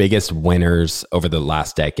look at the biggest winners over the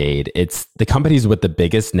last decade, it's the companies with the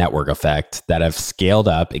biggest network effect that have scaled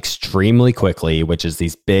up extremely quickly, which is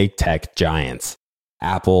these big tech giants: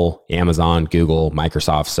 Apple, Amazon, Google,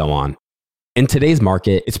 Microsoft, so on. In today's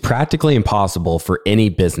market, it's practically impossible for any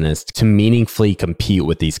business to meaningfully compete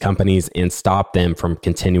with these companies and stop them from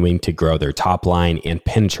continuing to grow their top line and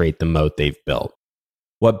penetrate the moat they've built.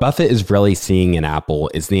 What Buffett is really seeing in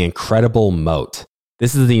Apple is the incredible moat.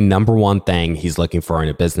 This is the number one thing he's looking for in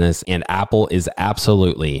a business, and Apple is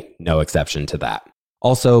absolutely no exception to that.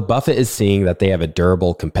 Also, Buffett is seeing that they have a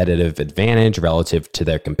durable competitive advantage relative to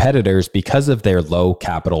their competitors because of their low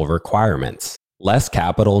capital requirements. Less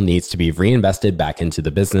capital needs to be reinvested back into the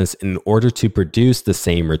business in order to produce the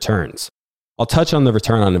same returns. I'll touch on the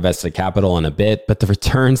return on invested capital in a bit, but the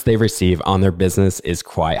returns they receive on their business is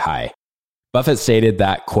quite high. Buffett stated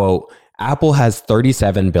that, quote, Apple has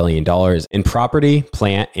 $37 billion in property,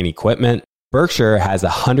 plant, and equipment. Berkshire has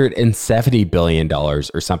 $170 billion or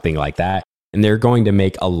something like that, and they're going to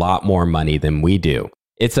make a lot more money than we do.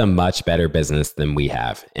 It's a much better business than we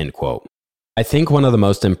have, end quote. I think one of the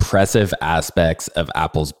most impressive aspects of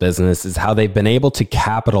Apple's business is how they've been able to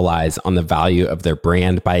capitalize on the value of their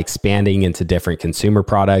brand by expanding into different consumer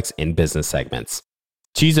products and business segments.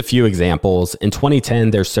 To use a few examples, in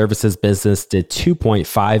 2010, their services business did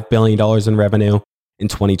 $2.5 billion in revenue. In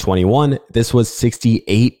 2021, this was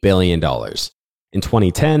 $68 billion. In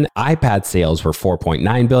 2010, iPad sales were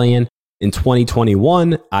 $4.9 billion. In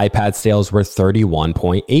 2021, iPad sales were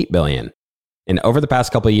 $31.8 billion. And over the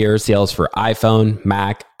past couple of years, sales for iPhone,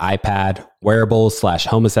 Mac, iPad,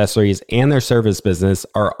 wearables/home accessories, and their service business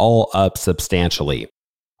are all up substantially.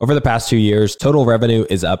 Over the past 2 years, total revenue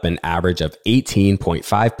is up an average of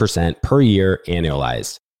 18.5% per year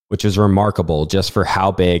annualized, which is remarkable just for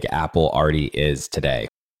how big Apple already is today.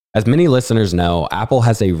 As many listeners know, Apple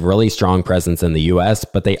has a really strong presence in the US,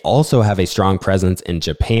 but they also have a strong presence in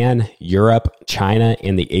Japan, Europe, China,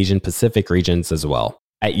 and the Asian Pacific regions as well.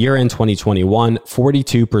 At year-end 2021,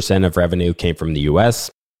 42% of revenue came from the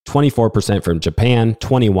US, 24% from Japan,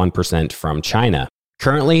 21% from China.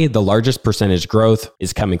 Currently, the largest percentage growth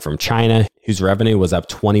is coming from China, whose revenue was up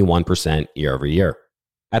 21% year over year.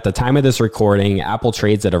 At the time of this recording, Apple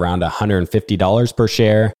trades at around $150 per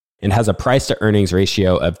share and has a price-to-earnings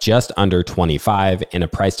ratio of just under 25 and a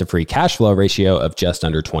price-to-free cash flow ratio of just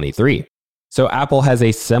under 23. So Apple has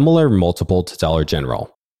a similar multiple to Dollar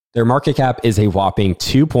General. Their market cap is a whopping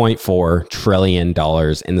 $2.4 trillion,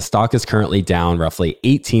 and the stock is currently down roughly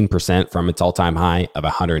 18% from its all-time high of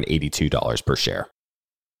 $182 per share.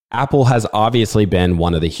 Apple has obviously been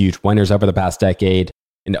one of the huge winners over the past decade,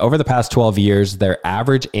 and over the past 12 years, their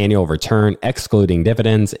average annual return, excluding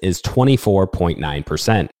dividends, is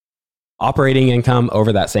 24.9%. Operating income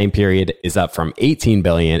over that same period is up from $18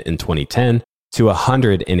 billion in 2010 to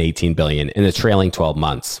 $118 billion in the trailing 12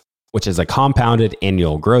 months. Which is a compounded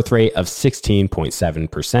annual growth rate of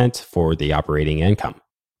 16.7% for the operating income.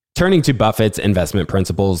 Turning to Buffett's investment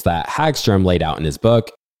principles that Hagstrom laid out in his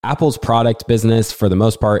book, Apple's product business, for the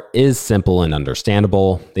most part, is simple and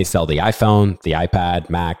understandable. They sell the iPhone, the iPad,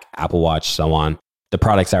 Mac, Apple Watch, so on. The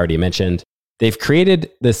products I already mentioned. They've created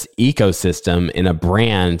this ecosystem in a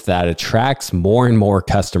brand that attracts more and more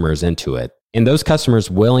customers into it. And those customers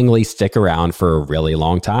willingly stick around for a really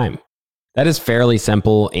long time. That is fairly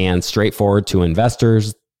simple and straightforward to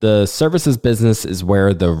investors. The services business is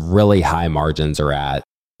where the really high margins are at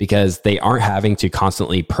because they aren't having to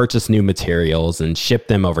constantly purchase new materials and ship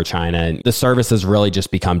them over China. And the service has really just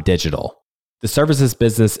become digital. The services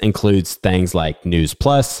business includes things like News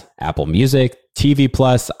Plus, Apple Music, TV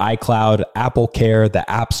Plus, iCloud, Apple Care, the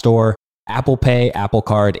App Store, Apple Pay, Apple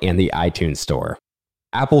Card, and the iTunes Store.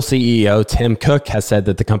 Apple CEO Tim Cook has said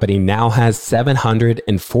that the company now has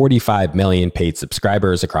 745 million paid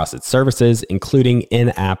subscribers across its services, including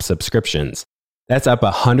in-app subscriptions. That's up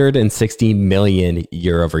 160 million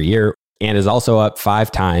year over year and is also up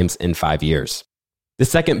 5 times in 5 years. The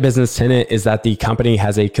second business tenet is that the company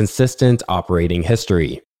has a consistent operating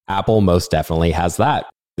history. Apple most definitely has that.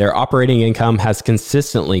 Their operating income has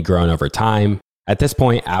consistently grown over time. At this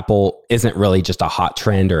point, Apple isn't really just a hot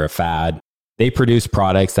trend or a fad. They produce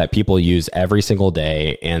products that people use every single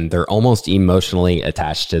day, and they're almost emotionally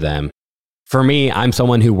attached to them. For me, I'm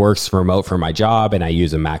someone who works remote for my job, and I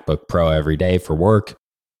use a MacBook Pro every day for work.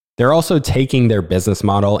 They're also taking their business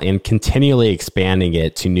model and continually expanding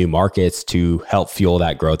it to new markets to help fuel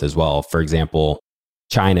that growth as well. For example,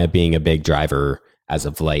 China being a big driver as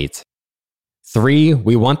of late. 3,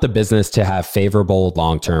 we want the business to have favorable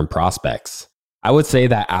long-term prospects. I would say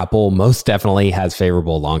that Apple most definitely has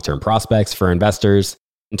favorable long-term prospects for investors.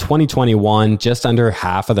 In 2021, just under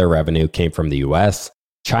half of their revenue came from the US.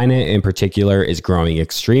 China in particular is growing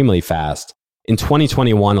extremely fast. In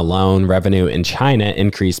 2021 alone, revenue in China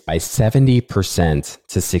increased by 70%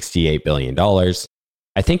 to $68 billion.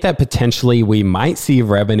 I think that potentially we might see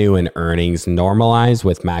revenue and earnings normalize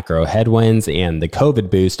with macro headwinds and the COVID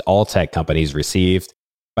boost all tech companies received.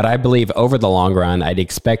 But I believe over the long run, I'd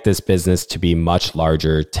expect this business to be much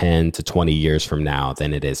larger 10 to 20 years from now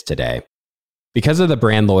than it is today. Because of the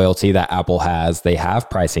brand loyalty that Apple has, they have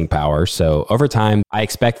pricing power. So over time, I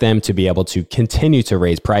expect them to be able to continue to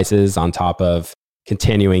raise prices on top of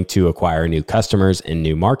continuing to acquire new customers in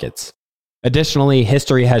new markets. Additionally,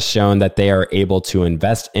 history has shown that they are able to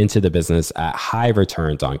invest into the business at high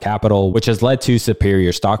returns on capital, which has led to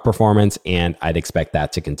superior stock performance, and I'd expect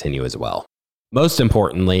that to continue as well. Most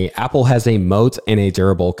importantly, Apple has a moat and a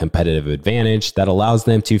durable competitive advantage that allows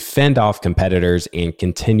them to fend off competitors and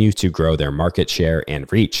continue to grow their market share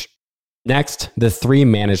and reach. Next, the 3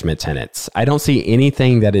 management tenets. I don't see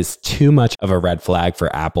anything that is too much of a red flag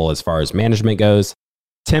for Apple as far as management goes.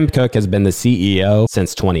 Tim Cook has been the CEO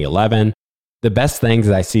since 2011. The best things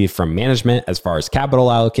I see from management as far as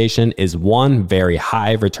capital allocation is 1, very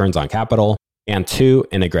high returns on capital, and 2,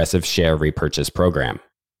 an aggressive share repurchase program.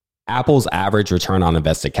 Apple's average return on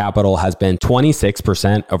invested capital has been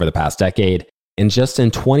 26% over the past decade, and just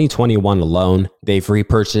in 2021 alone, they've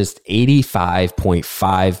repurchased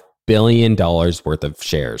 $85.5 billion worth of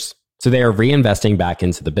shares. So they are reinvesting back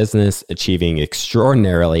into the business, achieving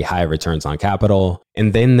extraordinarily high returns on capital,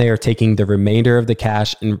 and then they are taking the remainder of the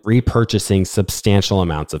cash and repurchasing substantial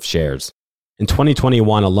amounts of shares. In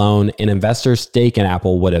 2021 alone, an investor's stake in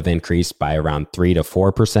Apple would have increased by around 3 to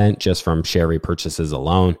 4% just from share repurchases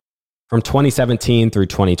alone. From 2017 through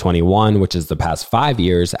 2021, which is the past 5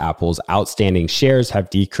 years, Apple's outstanding shares have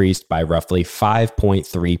decreased by roughly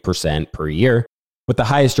 5.3% per year, with the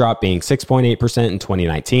highest drop being 6.8% in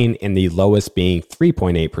 2019 and the lowest being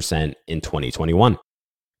 3.8% in 2021.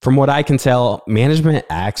 From what I can tell, management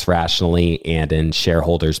acts rationally and in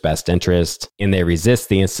shareholders' best interest, and they resist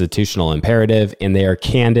the institutional imperative, and they are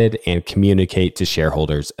candid and communicate to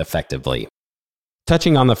shareholders effectively.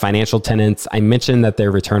 Touching on the financial tenets, I mentioned that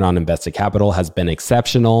their return on invested capital has been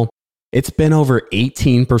exceptional. It's been over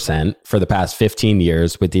 18% for the past 15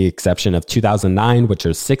 years, with the exception of 2009, which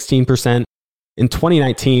was 16%. In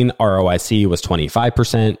 2019, ROIC was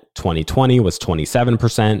 25%, 2020 was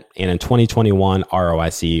 27%, and in 2021,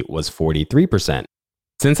 ROIC was 43%.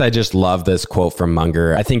 Since I just love this quote from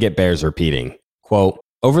Munger, I think it bears repeating. Quote,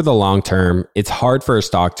 "Over the long term, it's hard for a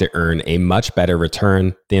stock to earn a much better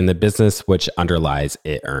return than the business which underlies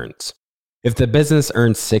it earns. If the business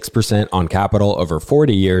earns 6% on capital over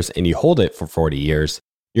 40 years and you hold it for 40 years,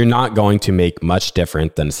 you're not going to make much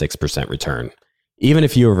different than a 6% return, even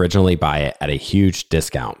if you originally buy it at a huge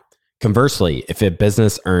discount. Conversely, if a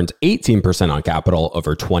business earns 18% on capital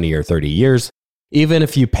over 20 or 30 years, even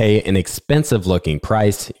if you pay an expensive looking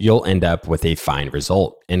price, you'll end up with a fine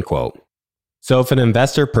result." End quote. So if an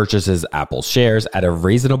investor purchases Apple shares at a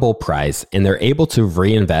reasonable price and they're able to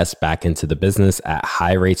reinvest back into the business at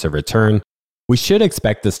high rates of return, we should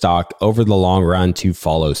expect the stock over the long run to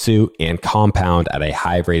follow suit and compound at a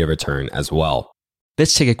high rate of return as well.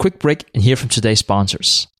 Let's take a quick break and hear from today's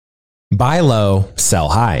sponsors. Buy low, sell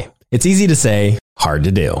high. It's easy to say, hard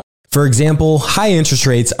to do. For example, high interest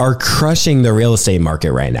rates are crushing the real estate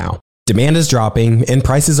market right now. Demand is dropping and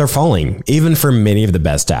prices are falling, even for many of the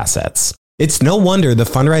best assets. It's no wonder the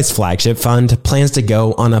Fundrise flagship fund plans to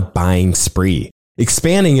go on a buying spree,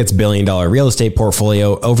 expanding its billion-dollar real estate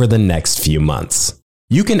portfolio over the next few months.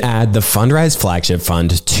 You can add the Fundrise flagship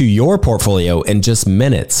fund to your portfolio in just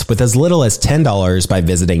minutes with as little as $10 by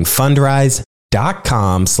visiting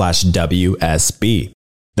fundrise.com/WSB.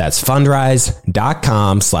 That's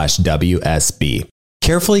fundrise.com/WSB.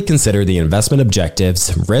 Carefully consider the investment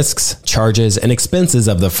objectives, risks, charges, and expenses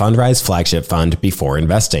of the Fundrise flagship fund before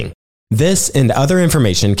investing. This and other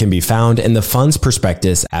information can be found in the fund's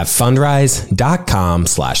prospectus at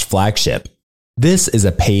fundrise.com/flagship. This is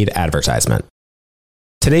a paid advertisement.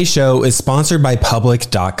 Today's show is sponsored by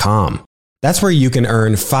Public.com. That's where you can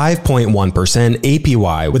earn 5.1%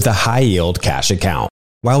 APY with a high-yield cash account.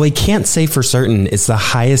 While we can't say for certain it's the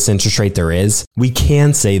highest interest rate there is, we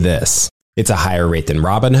can say this. It's a higher rate than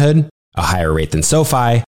Robinhood, a higher rate than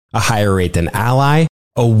SoFi, a higher rate than Ally,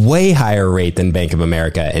 a way higher rate than Bank of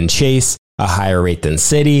America and Chase, a higher rate than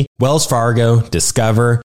Citi, Wells Fargo,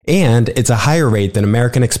 Discover, and it's a higher rate than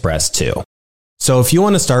American Express too. So if you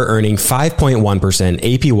want to start earning 5.1%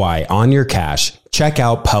 APY on your cash, check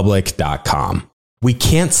out Public.com. We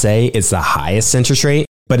can't say it's the highest interest rate,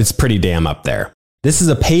 but it's pretty damn up there. This is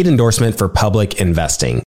a paid endorsement for Public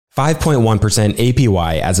Investing. 5.1%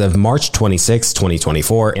 APY as of March 26,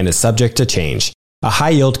 2024, and is subject to change. A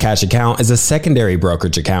high-yield cash account is a secondary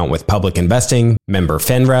brokerage account with Public Investing, member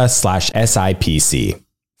FINRA/SIPC.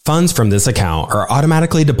 Funds from this account are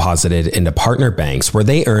automatically deposited into partner banks where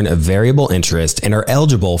they earn a variable interest and are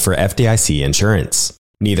eligible for FDIC insurance.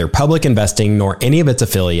 Neither Public Investing nor any of its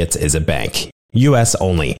affiliates is a bank. U.S.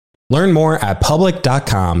 only. Learn more at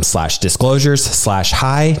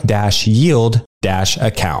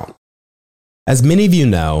public.com/disclosures/high-yield-account. As many of you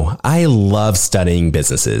know, I love studying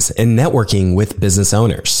businesses and networking with business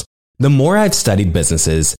owners. The more I've studied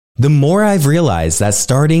businesses, the more I've realized that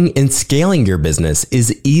starting and scaling your business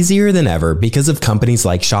is easier than ever because of companies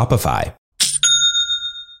like Shopify.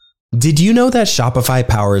 Did you know that Shopify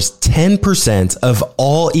powers 10% of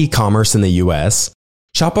all e-commerce in the US?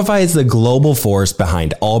 Shopify is the global force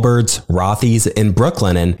behind Allbirds, Rothy's, and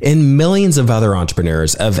Brooklinen, and millions of other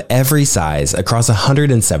entrepreneurs of every size across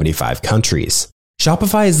 175 countries.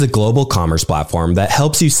 Shopify is the global commerce platform that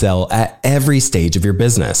helps you sell at every stage of your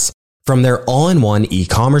business, from their all-in-one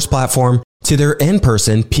e-commerce platform to their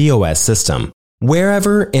in-person POS system.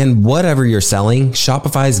 Wherever and whatever you're selling,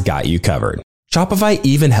 Shopify's got you covered. Shopify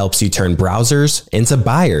even helps you turn browsers into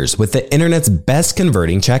buyers with the internet's best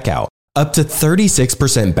converting checkout, up to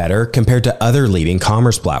 36% better compared to other leading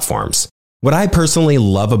commerce platforms. What I personally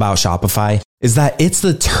love about Shopify is that it's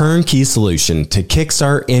the turnkey solution to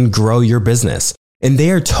kickstart and grow your business, and they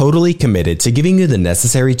are totally committed to giving you the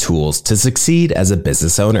necessary tools to succeed as a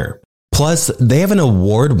business owner. Plus, they have an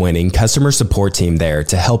award-winning customer support team there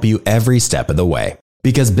to help you every step of the way.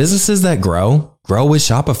 Because businesses that grow with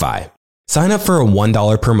Shopify. Sign up for a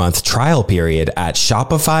 $1 per month trial period at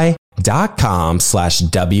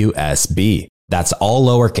shopify.com/WSB. That's all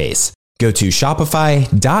lowercase. Go to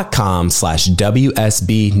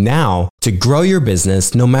shopify.com/WSB now to grow your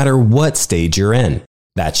business no matter what stage you're in.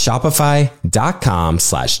 That's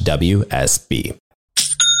shopify.com/WSB.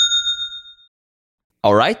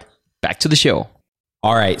 All right, back to the show.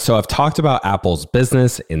 All right, so I've talked about Apple's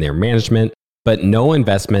business and their management, but no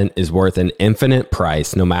investment is worth an infinite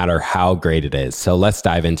price no matter how great it is. So let's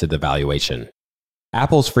dive into the valuation.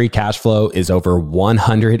 Apple's free cash flow is over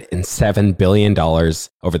 $107 billion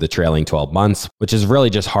over the trailing 12 months, which is really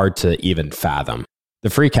just hard to even fathom. The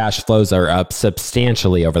free cash flows are up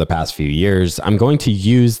substantially over the past few years. I'm going to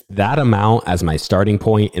use that amount as my starting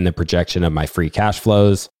point in the projection of my free cash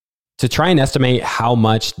flows. To try and estimate how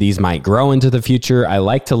much these might grow into the future, I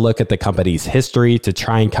like to look at the company's history to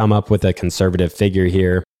try and come up with a conservative figure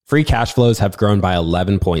here. Free cash flows have grown by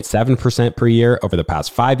 11.7% per year over the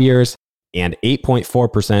past 5 years and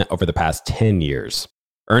 8.4% over the past 10 years.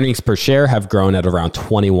 Earnings per share have grown at around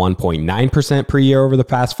 21.9% per year over the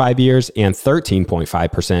past 5 years and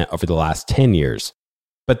 13.5% over the last 10 years.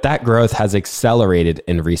 But that growth has accelerated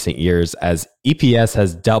in recent years as EPS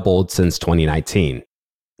has doubled since 2019.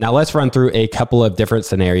 Now let's run through a couple of different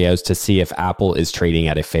scenarios to see if Apple is trading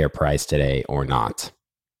at a fair price today or not.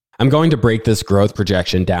 I'm going to break this growth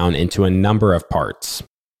projection down into a number of parts.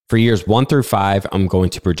 For years 1 through 5, I'm going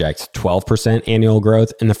to project 12% annual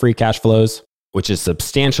growth in the free cash flows, which is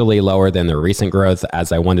substantially lower than their recent growth,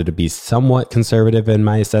 as I wanted to be somewhat conservative in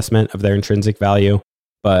my assessment of their intrinsic value,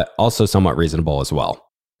 but also somewhat reasonable as well.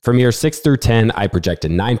 From years 6 through 10, I projected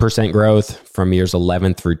 9% growth. From years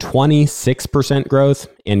 11 through 20, 6% growth.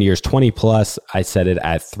 And years 20 plus, I set it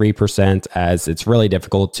at 3%, as it's really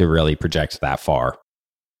difficult to really project that far.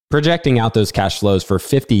 Projecting out those cash flows for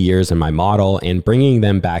 50 years in my model and bringing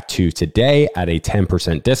them back to today at a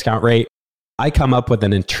 10% discount rate, I come up with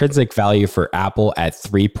an intrinsic value for Apple at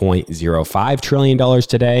 $3.05 trillion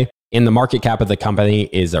today, and the market cap of the company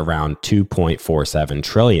is around $2.47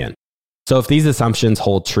 trillion. So if these assumptions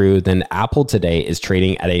hold true, then Apple today is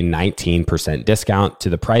trading at a 19% discount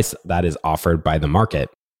to the price that is offered by the market.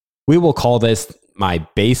 We will call this my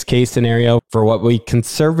base case scenario for what we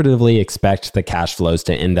conservatively expect the cash flows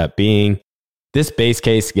to end up being. This base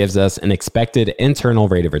case gives us an expected internal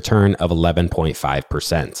rate of return of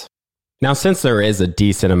 11.5%. Now, since there is a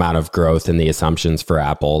decent amount of growth in the assumptions for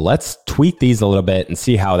Apple, let's tweak these a little bit and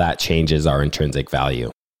see how that changes our intrinsic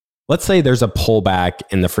value. Let's say there's a pullback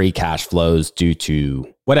in the free cash flows due to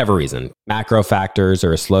whatever reason, macro factors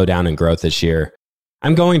or a slowdown in growth this year.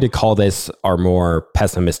 I'm going to call this our more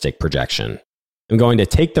pessimistic projection. I'm going to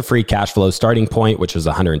take the free cash flow starting point, which was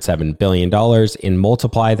 $107 billion, and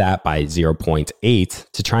multiply that by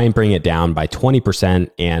 0.8 to try and bring it down by 20%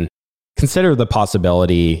 and consider the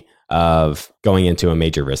possibility of going into a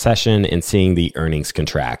major recession and seeing the earnings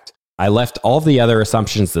contract. I left all of the other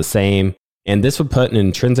assumptions the same, and this would put an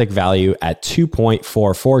intrinsic value at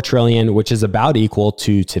 $2.44 trillion, which is about equal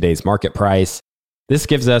to today's market price. This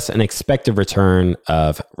gives us an expected return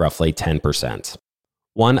of roughly 10%.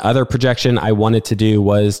 One other projection I wanted to do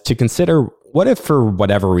was to consider what if for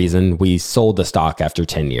whatever reason we sold the stock after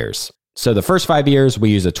 10 years. So the first 5 years, we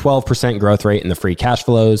use a 12% growth rate in the free cash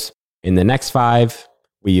flows. In the next 5,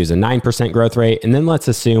 we use a 9% growth rate. And then let's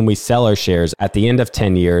assume we sell our shares at the end of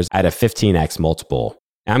 10 years at a 15x multiple.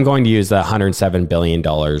 I'm going to use the $107 billion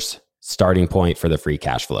starting point for the free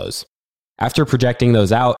cash flows. After projecting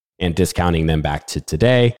those out and discounting them back to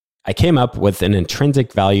today, I came up with an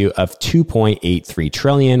intrinsic value of $2.83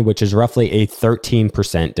 trillion, which is roughly a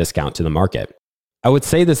 13% discount to the market. I would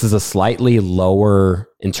say this is a slightly lower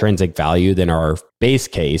intrinsic value than our base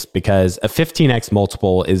case because a 15x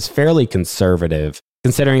multiple is fairly conservative,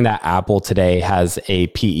 considering that Apple today has a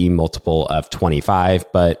PE multiple of 25,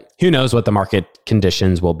 but who knows what the market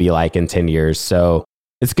conditions will be like in 10 years. So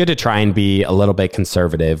it's good to try and be a little bit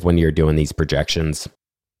conservative when you're doing these projections.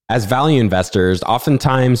 As value investors,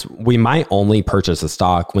 oftentimes we might only purchase a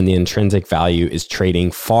stock when the intrinsic value is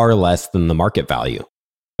trading far less than the market value.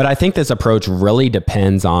 But I think this approach really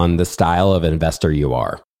depends on the style of investor you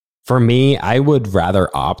are. For me, I would rather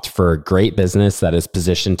opt for a great business that is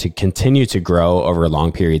positioned to continue to grow over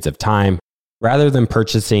long periods of time, rather than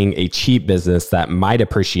purchasing a cheap business that might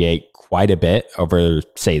appreciate quite a bit over,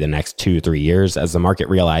 say, the next 2-3 years as the market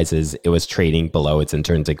realizes it was trading below its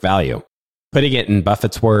intrinsic value. Putting it in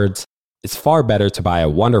Buffett's words, it's far better to buy a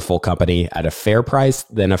wonderful company at a fair price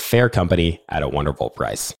than a fair company at a wonderful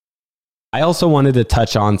price. I also wanted to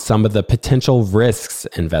touch on some of the potential risks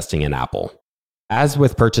investing in Apple. As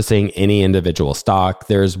with purchasing any individual stock,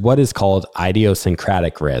 there's what is called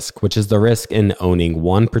idiosyncratic risk, which is the risk in owning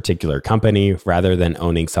one particular company rather than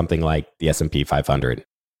owning something like the S&P 500.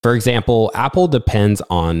 For example, Apple depends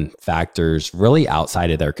on factors really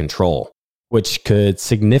outside of their control, which could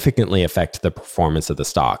significantly affect the performance of the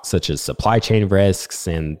stock, such as supply chain risks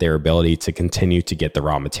and their ability to continue to get the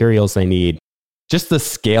raw materials they need. Just the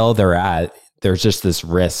scale they're at, there's just this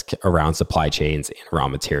risk around supply chains and raw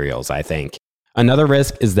materials, I think. Another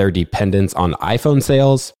risk is their dependence on iPhone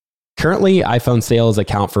sales. Currently, iPhone sales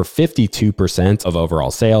account for 52% of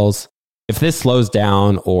overall sales. If this slows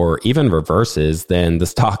down or even reverses, then the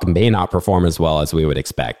stock may not perform as well as we would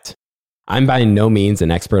expect. I'm by no means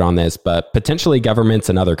an expert on this, but potentially governments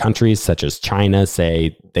in other countries, such as China,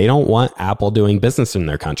 say they don't want Apple doing business in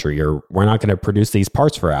their country, or we're not going to produce these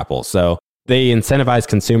parts for Apple. So they incentivize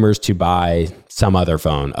consumers to buy some other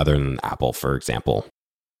phone other than Apple, for example.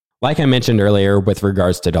 Like I mentioned earlier, with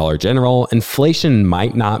regards to Dollar General, inflation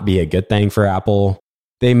might not be a good thing for Apple.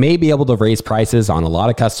 They may be able to raise prices on a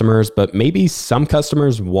lot of customers, but maybe some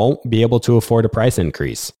customers won't be able to afford a price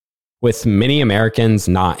increase. With many Americans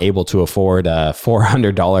not able to afford a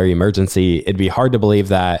 $400 emergency, it'd be hard to believe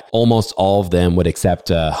that almost all of them would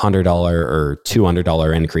accept a $100 or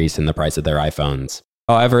 $200 increase in the price of their iPhones.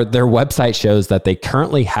 However, their website shows that they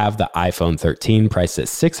currently have the iPhone 13 priced at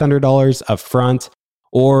 $600 up front,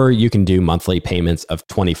 or you can do monthly payments of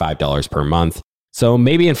 $25 per month. So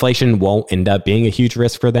maybe inflation won't end up being a huge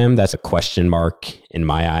risk for them. That's a question mark in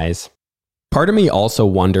my eyes. Part of me also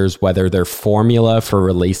wonders whether their formula for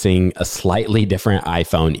releasing a slightly different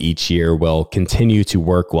iPhone each year will continue to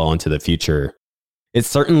work well into the future. It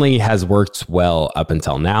certainly has worked well up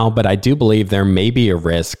until now, but I do believe there may be a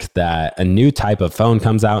risk that a new type of phone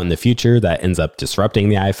comes out in the future that ends up disrupting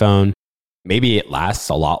the iPhone. Maybe it lasts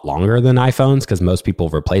a lot longer than iPhones because most people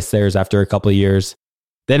replace theirs after a couple of years.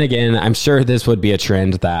 Then again, I'm sure this would be a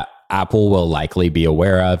trend that Apple will likely be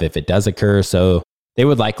aware of if it does occur, so they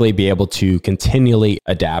would likely be able to continually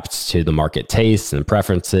adapt to the market tastes and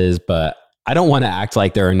preferences, but I don't want to act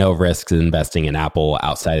like there are no risks in investing in Apple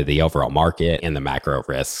outside of the overall market and the macro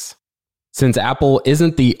risks. Since Apple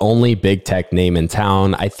isn't the only big tech name in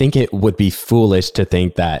town, I think it would be foolish to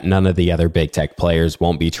think that none of the other big tech players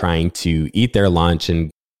won't be trying to eat their lunch and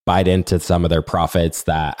bite into some of their profits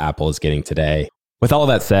that Apple is getting today. With all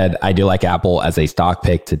that said, I do like Apple as a stock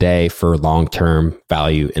pick today for long-term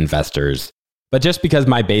value investors. But just because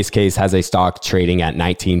my base case has a stock trading at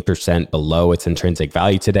 19% below its intrinsic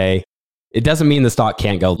value today, it doesn't mean the stock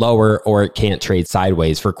can't go lower or it can't trade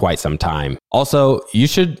sideways for quite some time. Also, you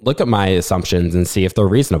should look at my assumptions and see if they're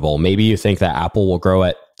reasonable. Maybe you think that Apple will grow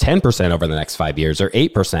at 10% over the next 5 years or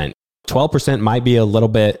 8%. 12% might be a little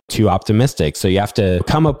bit too optimistic. So you have to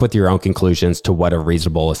come up with your own conclusions to what a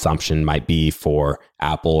reasonable assumption might be for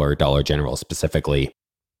Apple or Dollar General specifically.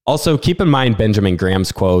 Also, keep in mind Benjamin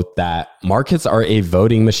Graham's quote that markets are a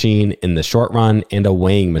voting machine in the short run and a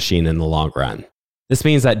weighing machine in the long run. This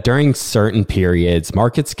means that during certain periods,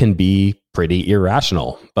 markets can be pretty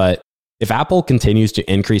irrational. But if Apple continues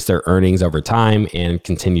to increase their earnings over time and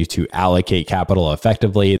continue to allocate capital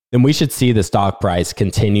effectively, then we should see the stock price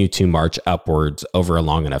continue to march upwards over a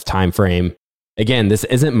long enough time frame. Again, this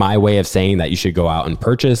isn't my way of saying that you should go out and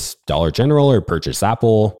purchase Dollar General or purchase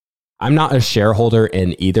Apple. I'm not a shareholder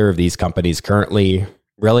in either of these companies currently.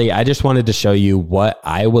 Really, I just wanted to show you what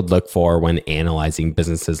I would look for when analyzing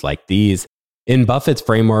businesses like these. In Buffett's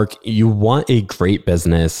framework, you want a great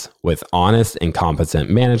business with honest and competent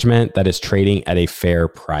management that is trading at a fair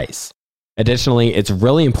price. Additionally, it's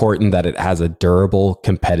really important that it has a durable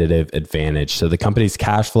competitive advantage so the company's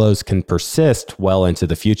cash flows can persist well into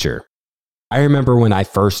the future. I remember when I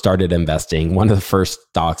first started investing, one of the first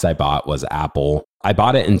stocks I bought was Apple. I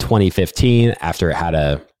bought it in 2015 after it had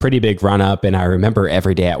a pretty big run up. And I remember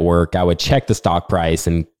every day at work, I would check the stock price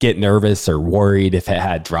and get nervous or worried if it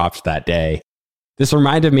had dropped that day. This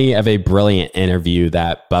reminded me of a brilliant interview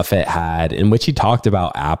that Buffett had in which he talked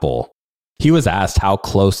about Apple. He was asked how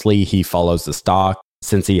closely he follows the stock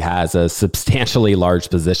since he has a substantially large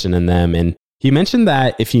position in them. And he mentioned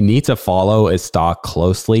that if you need to follow a stock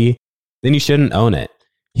closely, then you shouldn't own it.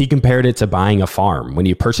 He compared it to buying a farm. When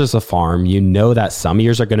you purchase a farm, you know that some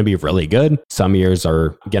years are going to be really good. Some years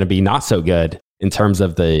are going to be not so good in terms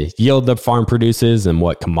of the yield the farm produces and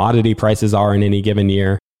what commodity prices are in any given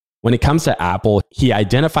year. When it comes to Apple, he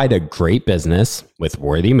identified a great business with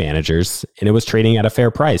worthy managers, and it was trading at a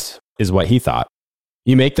fair price, is what he thought.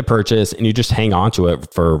 You make the purchase and you just hang on to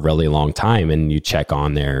it for a really long time, and you check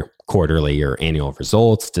on their quarterly or annual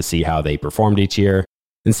results to see how they performed each year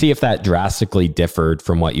and see if that drastically differed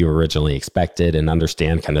from what you originally expected and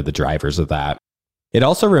understand kind of the drivers of that. It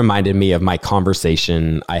also reminded me of my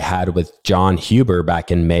conversation I had with John Huber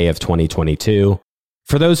back in May of 2022.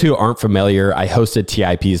 For those who aren't familiar, I hosted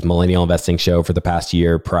TIP's Millennial Investing Show for the past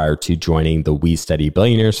year prior to joining the We Study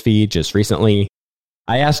Billionaires feed just recently.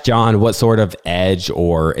 I asked John what sort of edge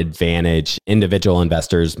or advantage individual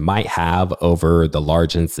investors might have over the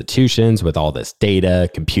large institutions with all this data,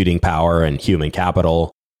 computing power, and human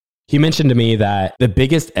capital. He mentioned to me that the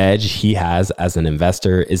biggest edge he has as an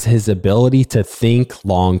investor is his ability to think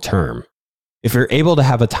long term. If you're able to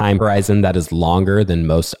have a time horizon that is longer than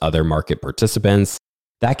most other market participants,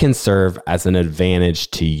 that can serve as an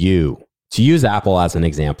advantage to you. To use Apple as an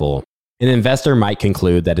example, an investor might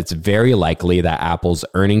conclude that it's very likely that Apple's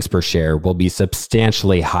earnings per share will be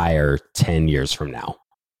substantially higher 10 years from now.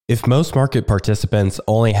 If most market participants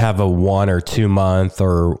only have a 1 or 2 month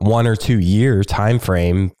or 1 or 2 year time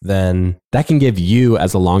frame, then that can give you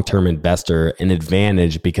as a long-term investor an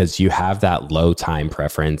advantage because you have that low time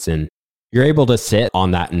preference and you're able to sit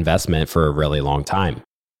on that investment for a really long time.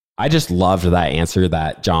 I just loved that answer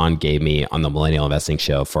that John gave me on the Millennial Investing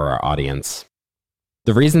Show for our audience.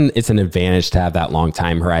 The reason it's an advantage to have that long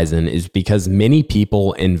time horizon is because many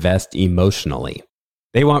people invest emotionally.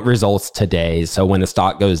 They want results today, so when a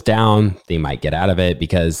stock goes down, they might get out of it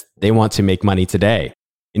because they want to make money today.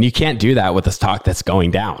 And you can't do that with a stock that's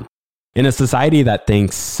going down. In a society that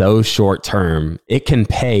thinks so short term, it can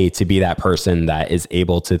pay to be that person that is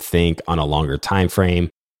able to think on a longer time frame.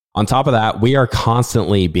 On top of that, we are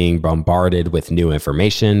constantly being bombarded with new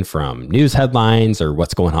information from news headlines or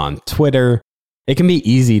what's going on Twitter. It can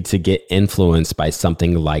be easy to get influenced by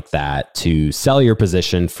something like that to sell your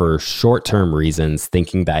position for short-term reasons,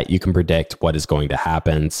 thinking that you can predict what is going to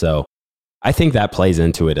happen. So I think that plays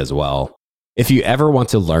into it as well. If you ever want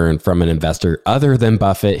to learn from an investor other than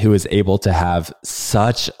Buffett who is able to have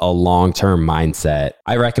such a long-term mindset,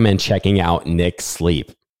 I recommend checking out Nick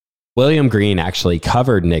Sleep. William Green actually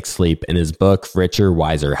covered Nick Sleep in his book, Richer,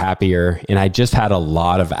 Wiser, Happier, and I just had a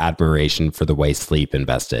lot of admiration for the way Sleep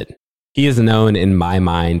invested. He is known in my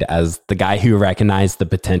mind as the guy who recognized the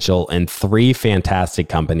potential in 3 fantastic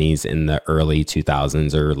companies in the early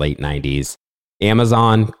 2000s or late 90s,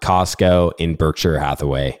 Amazon, Costco, and Berkshire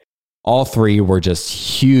Hathaway. All 3 were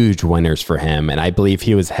just huge winners for him, and I believe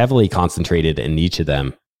he was heavily concentrated in each of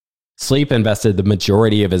them. Sleep invested the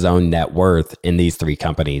majority of his own net worth in these 3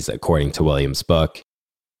 companies, according to William's book.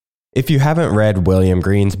 if you haven't read William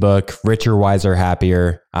Green's book, Richer, Wiser,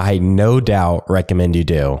 Happier, I no doubt recommend you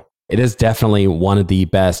do. It is definitely one of the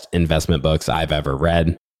best investment books I've ever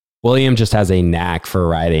read. William just has a knack for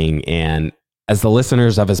writing, and as the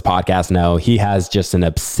listeners of his podcast know, he has just an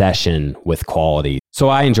obsession with quality. So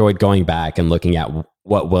I enjoyed going back and looking at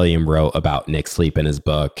what William wrote about Nick Sleep in his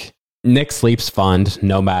book. Nick Sleep's fund,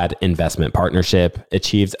 Nomad Investment Partnership,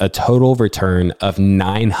 achieved a total return of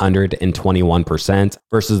 921%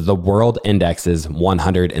 versus the world index's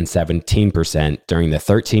 117% during the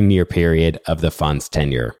 13-year period of the fund's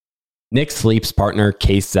tenure. Nick Sleep's partner,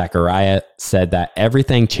 Case Zachariah, said that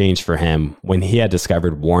everything changed for him when he had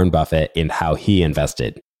discovered Warren Buffett and how he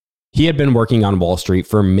invested. He had been working on Wall Street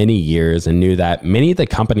for many years and knew that many of the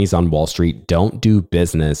companies on Wall Street don't do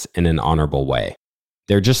business in an honorable way.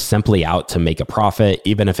 They're just simply out to make a profit,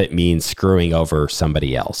 even if it means screwing over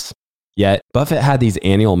somebody else. Yet, Buffett had these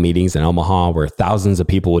annual meetings in Omaha where thousands of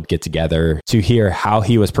people would get together to hear how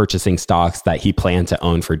he was purchasing stocks that he planned to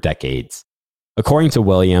own for decades. According to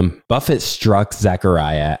William, Buffett struck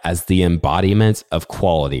Zachariah as the embodiment of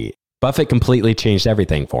quality. Buffett completely changed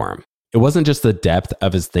everything for him. it wasn't just the depth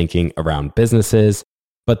of his thinking around businesses,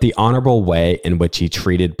 but the honorable way in which he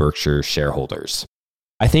treated Berkshire's shareholders.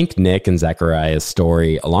 I think Nick and Zachariah's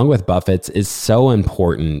story, along with Buffett's, is so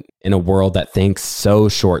important in a world that thinks so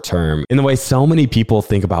short term, in the way so many people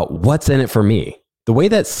think about what's in it for me. The way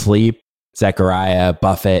that Sleep, Zachariah,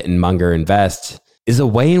 Buffett, and Munger invest is a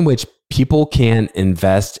way in which people can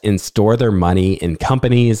invest and store their money in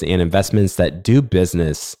companies and investments that do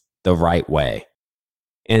business the right way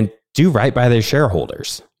and do right by their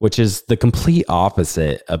shareholders, which is the complete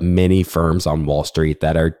opposite of many firms on Wall Street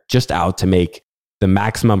that are just out to make the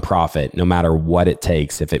maximum profit, no matter what it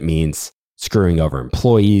takes, if it means screwing over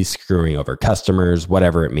employees, screwing over customers,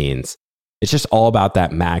 whatever it means. It's just all about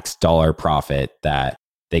that max dollar profit that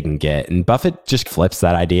they can get. And Buffett just flips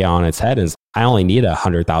that idea on its head and is, I only need a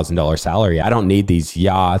 $100,000 salary. I don't need these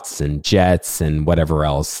yachts and jets and whatever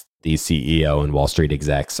else these CEO and Wall Street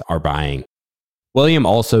execs are buying. William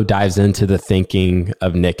also dives into the thinking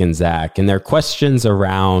of Nick and Zach and their questions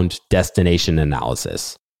around destination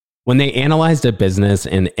analysis. When they analyzed a business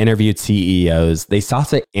and interviewed CEOs, they sought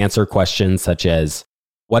to answer questions such as,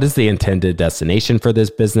 what is the intended destination for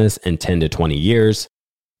this business in 10 to 20 years?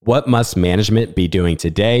 What must management be doing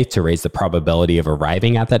today to raise the probability of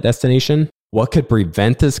arriving at that destination? What could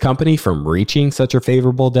prevent this company from reaching such a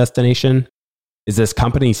favorable destination? Is this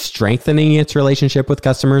company strengthening its relationship with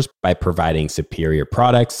customers by providing superior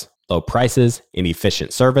products, low prices, and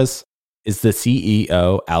efficient service? Is the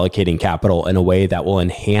CEO allocating capital in a way that will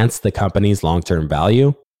enhance the company's long-term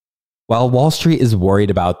value? While Wall Street is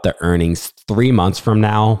worried about the earnings 3 months from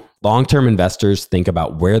now, long-term investors think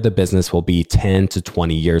about where the business will be 10 to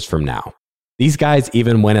 20 years from now. These guys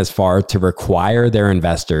even went as far to require their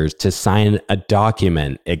investors to sign a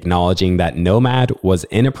document acknowledging that Nomad was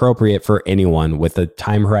inappropriate for anyone with a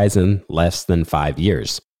time horizon less than 5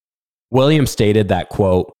 years. William stated that,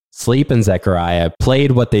 quote, Sleep and Zechariah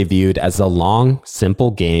played what they viewed as a long,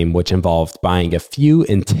 simple game which involved buying a few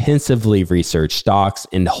intensively researched stocks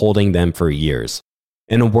and holding them for years.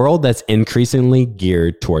 In a world that's increasingly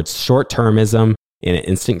geared towards short-termism and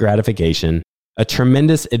instant gratification, a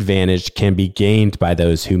tremendous advantage can be gained by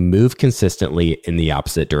those who move consistently in the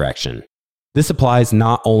opposite direction. This applies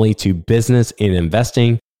not only to business and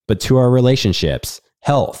investing, but to our relationships,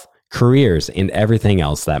 health, careers, and everything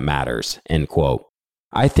else that matters, end quote.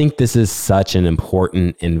 I think this is such an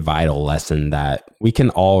important and vital lesson that we can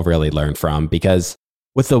all really learn from, because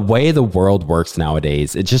with the way the world works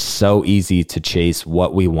nowadays, it's just so easy to chase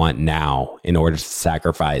what we want now in order to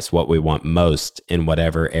sacrifice what we want most in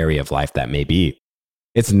whatever area of life that may be.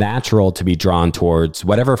 It's natural to be drawn towards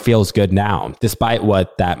whatever feels good now, despite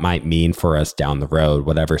what that might mean for us down the road,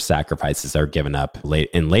 whatever sacrifices are given up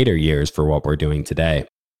in later years for what we're doing today.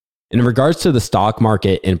 In regards to the stock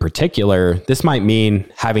market in particular, this might mean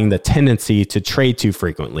having the tendency to trade too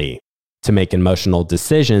frequently, to make emotional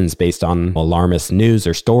decisions based on alarmist news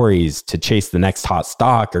or stories, to chase the next hot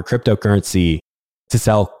stock or cryptocurrency, to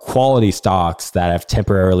sell quality stocks that have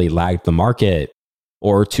temporarily lagged the market,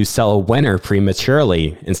 or to sell a winner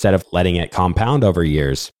prematurely instead of letting it compound over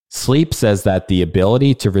years. Sleep says that the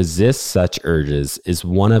ability to resist such urges is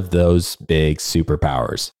one of those big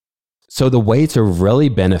superpowers. So the way to really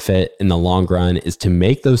benefit in the long run is to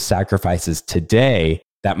make those sacrifices today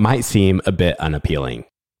that might seem a bit unappealing.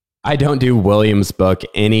 I don't do William's book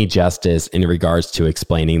any justice in regards to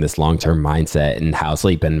explaining this long-term mindset and how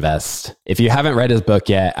Sleep invests. If you haven't read his book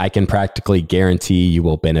yet, I can practically guarantee you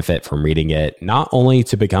will benefit from reading it, not only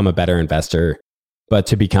to become a better investor, but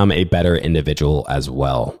to become a better individual as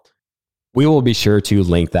well. We will be sure to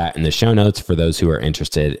link that in the show notes for those who are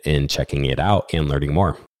interested in checking it out and learning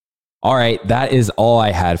more. All right, that is all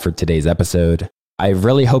I had for today's episode. I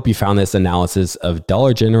really hope you found this analysis of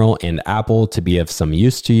Dollar General and Apple to be of some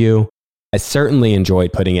use to you. I certainly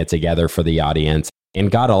enjoyed putting it together for the audience and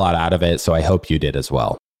got a lot out of it, so I hope you did as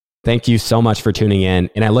well. Thank you so much for tuning in,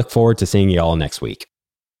 and I look forward to seeing you all next week.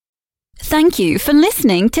 Thank you for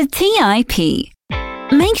listening to TIP.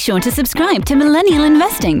 Make sure to subscribe to Millennial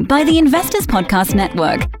Investing by the Investors Podcast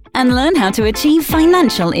Network and learn how to achieve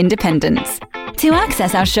financial independence. To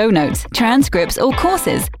access our show notes, transcripts, or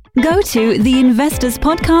courses, go to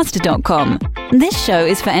theinvestorspodcast.com. This show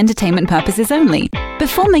is for entertainment purposes only.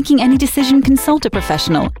 Before making any decision, consult a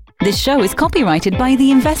professional. This show is copyrighted by the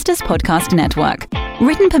Investors Podcast Network.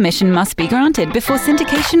 Written permission must be granted before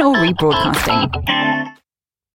syndication or rebroadcasting.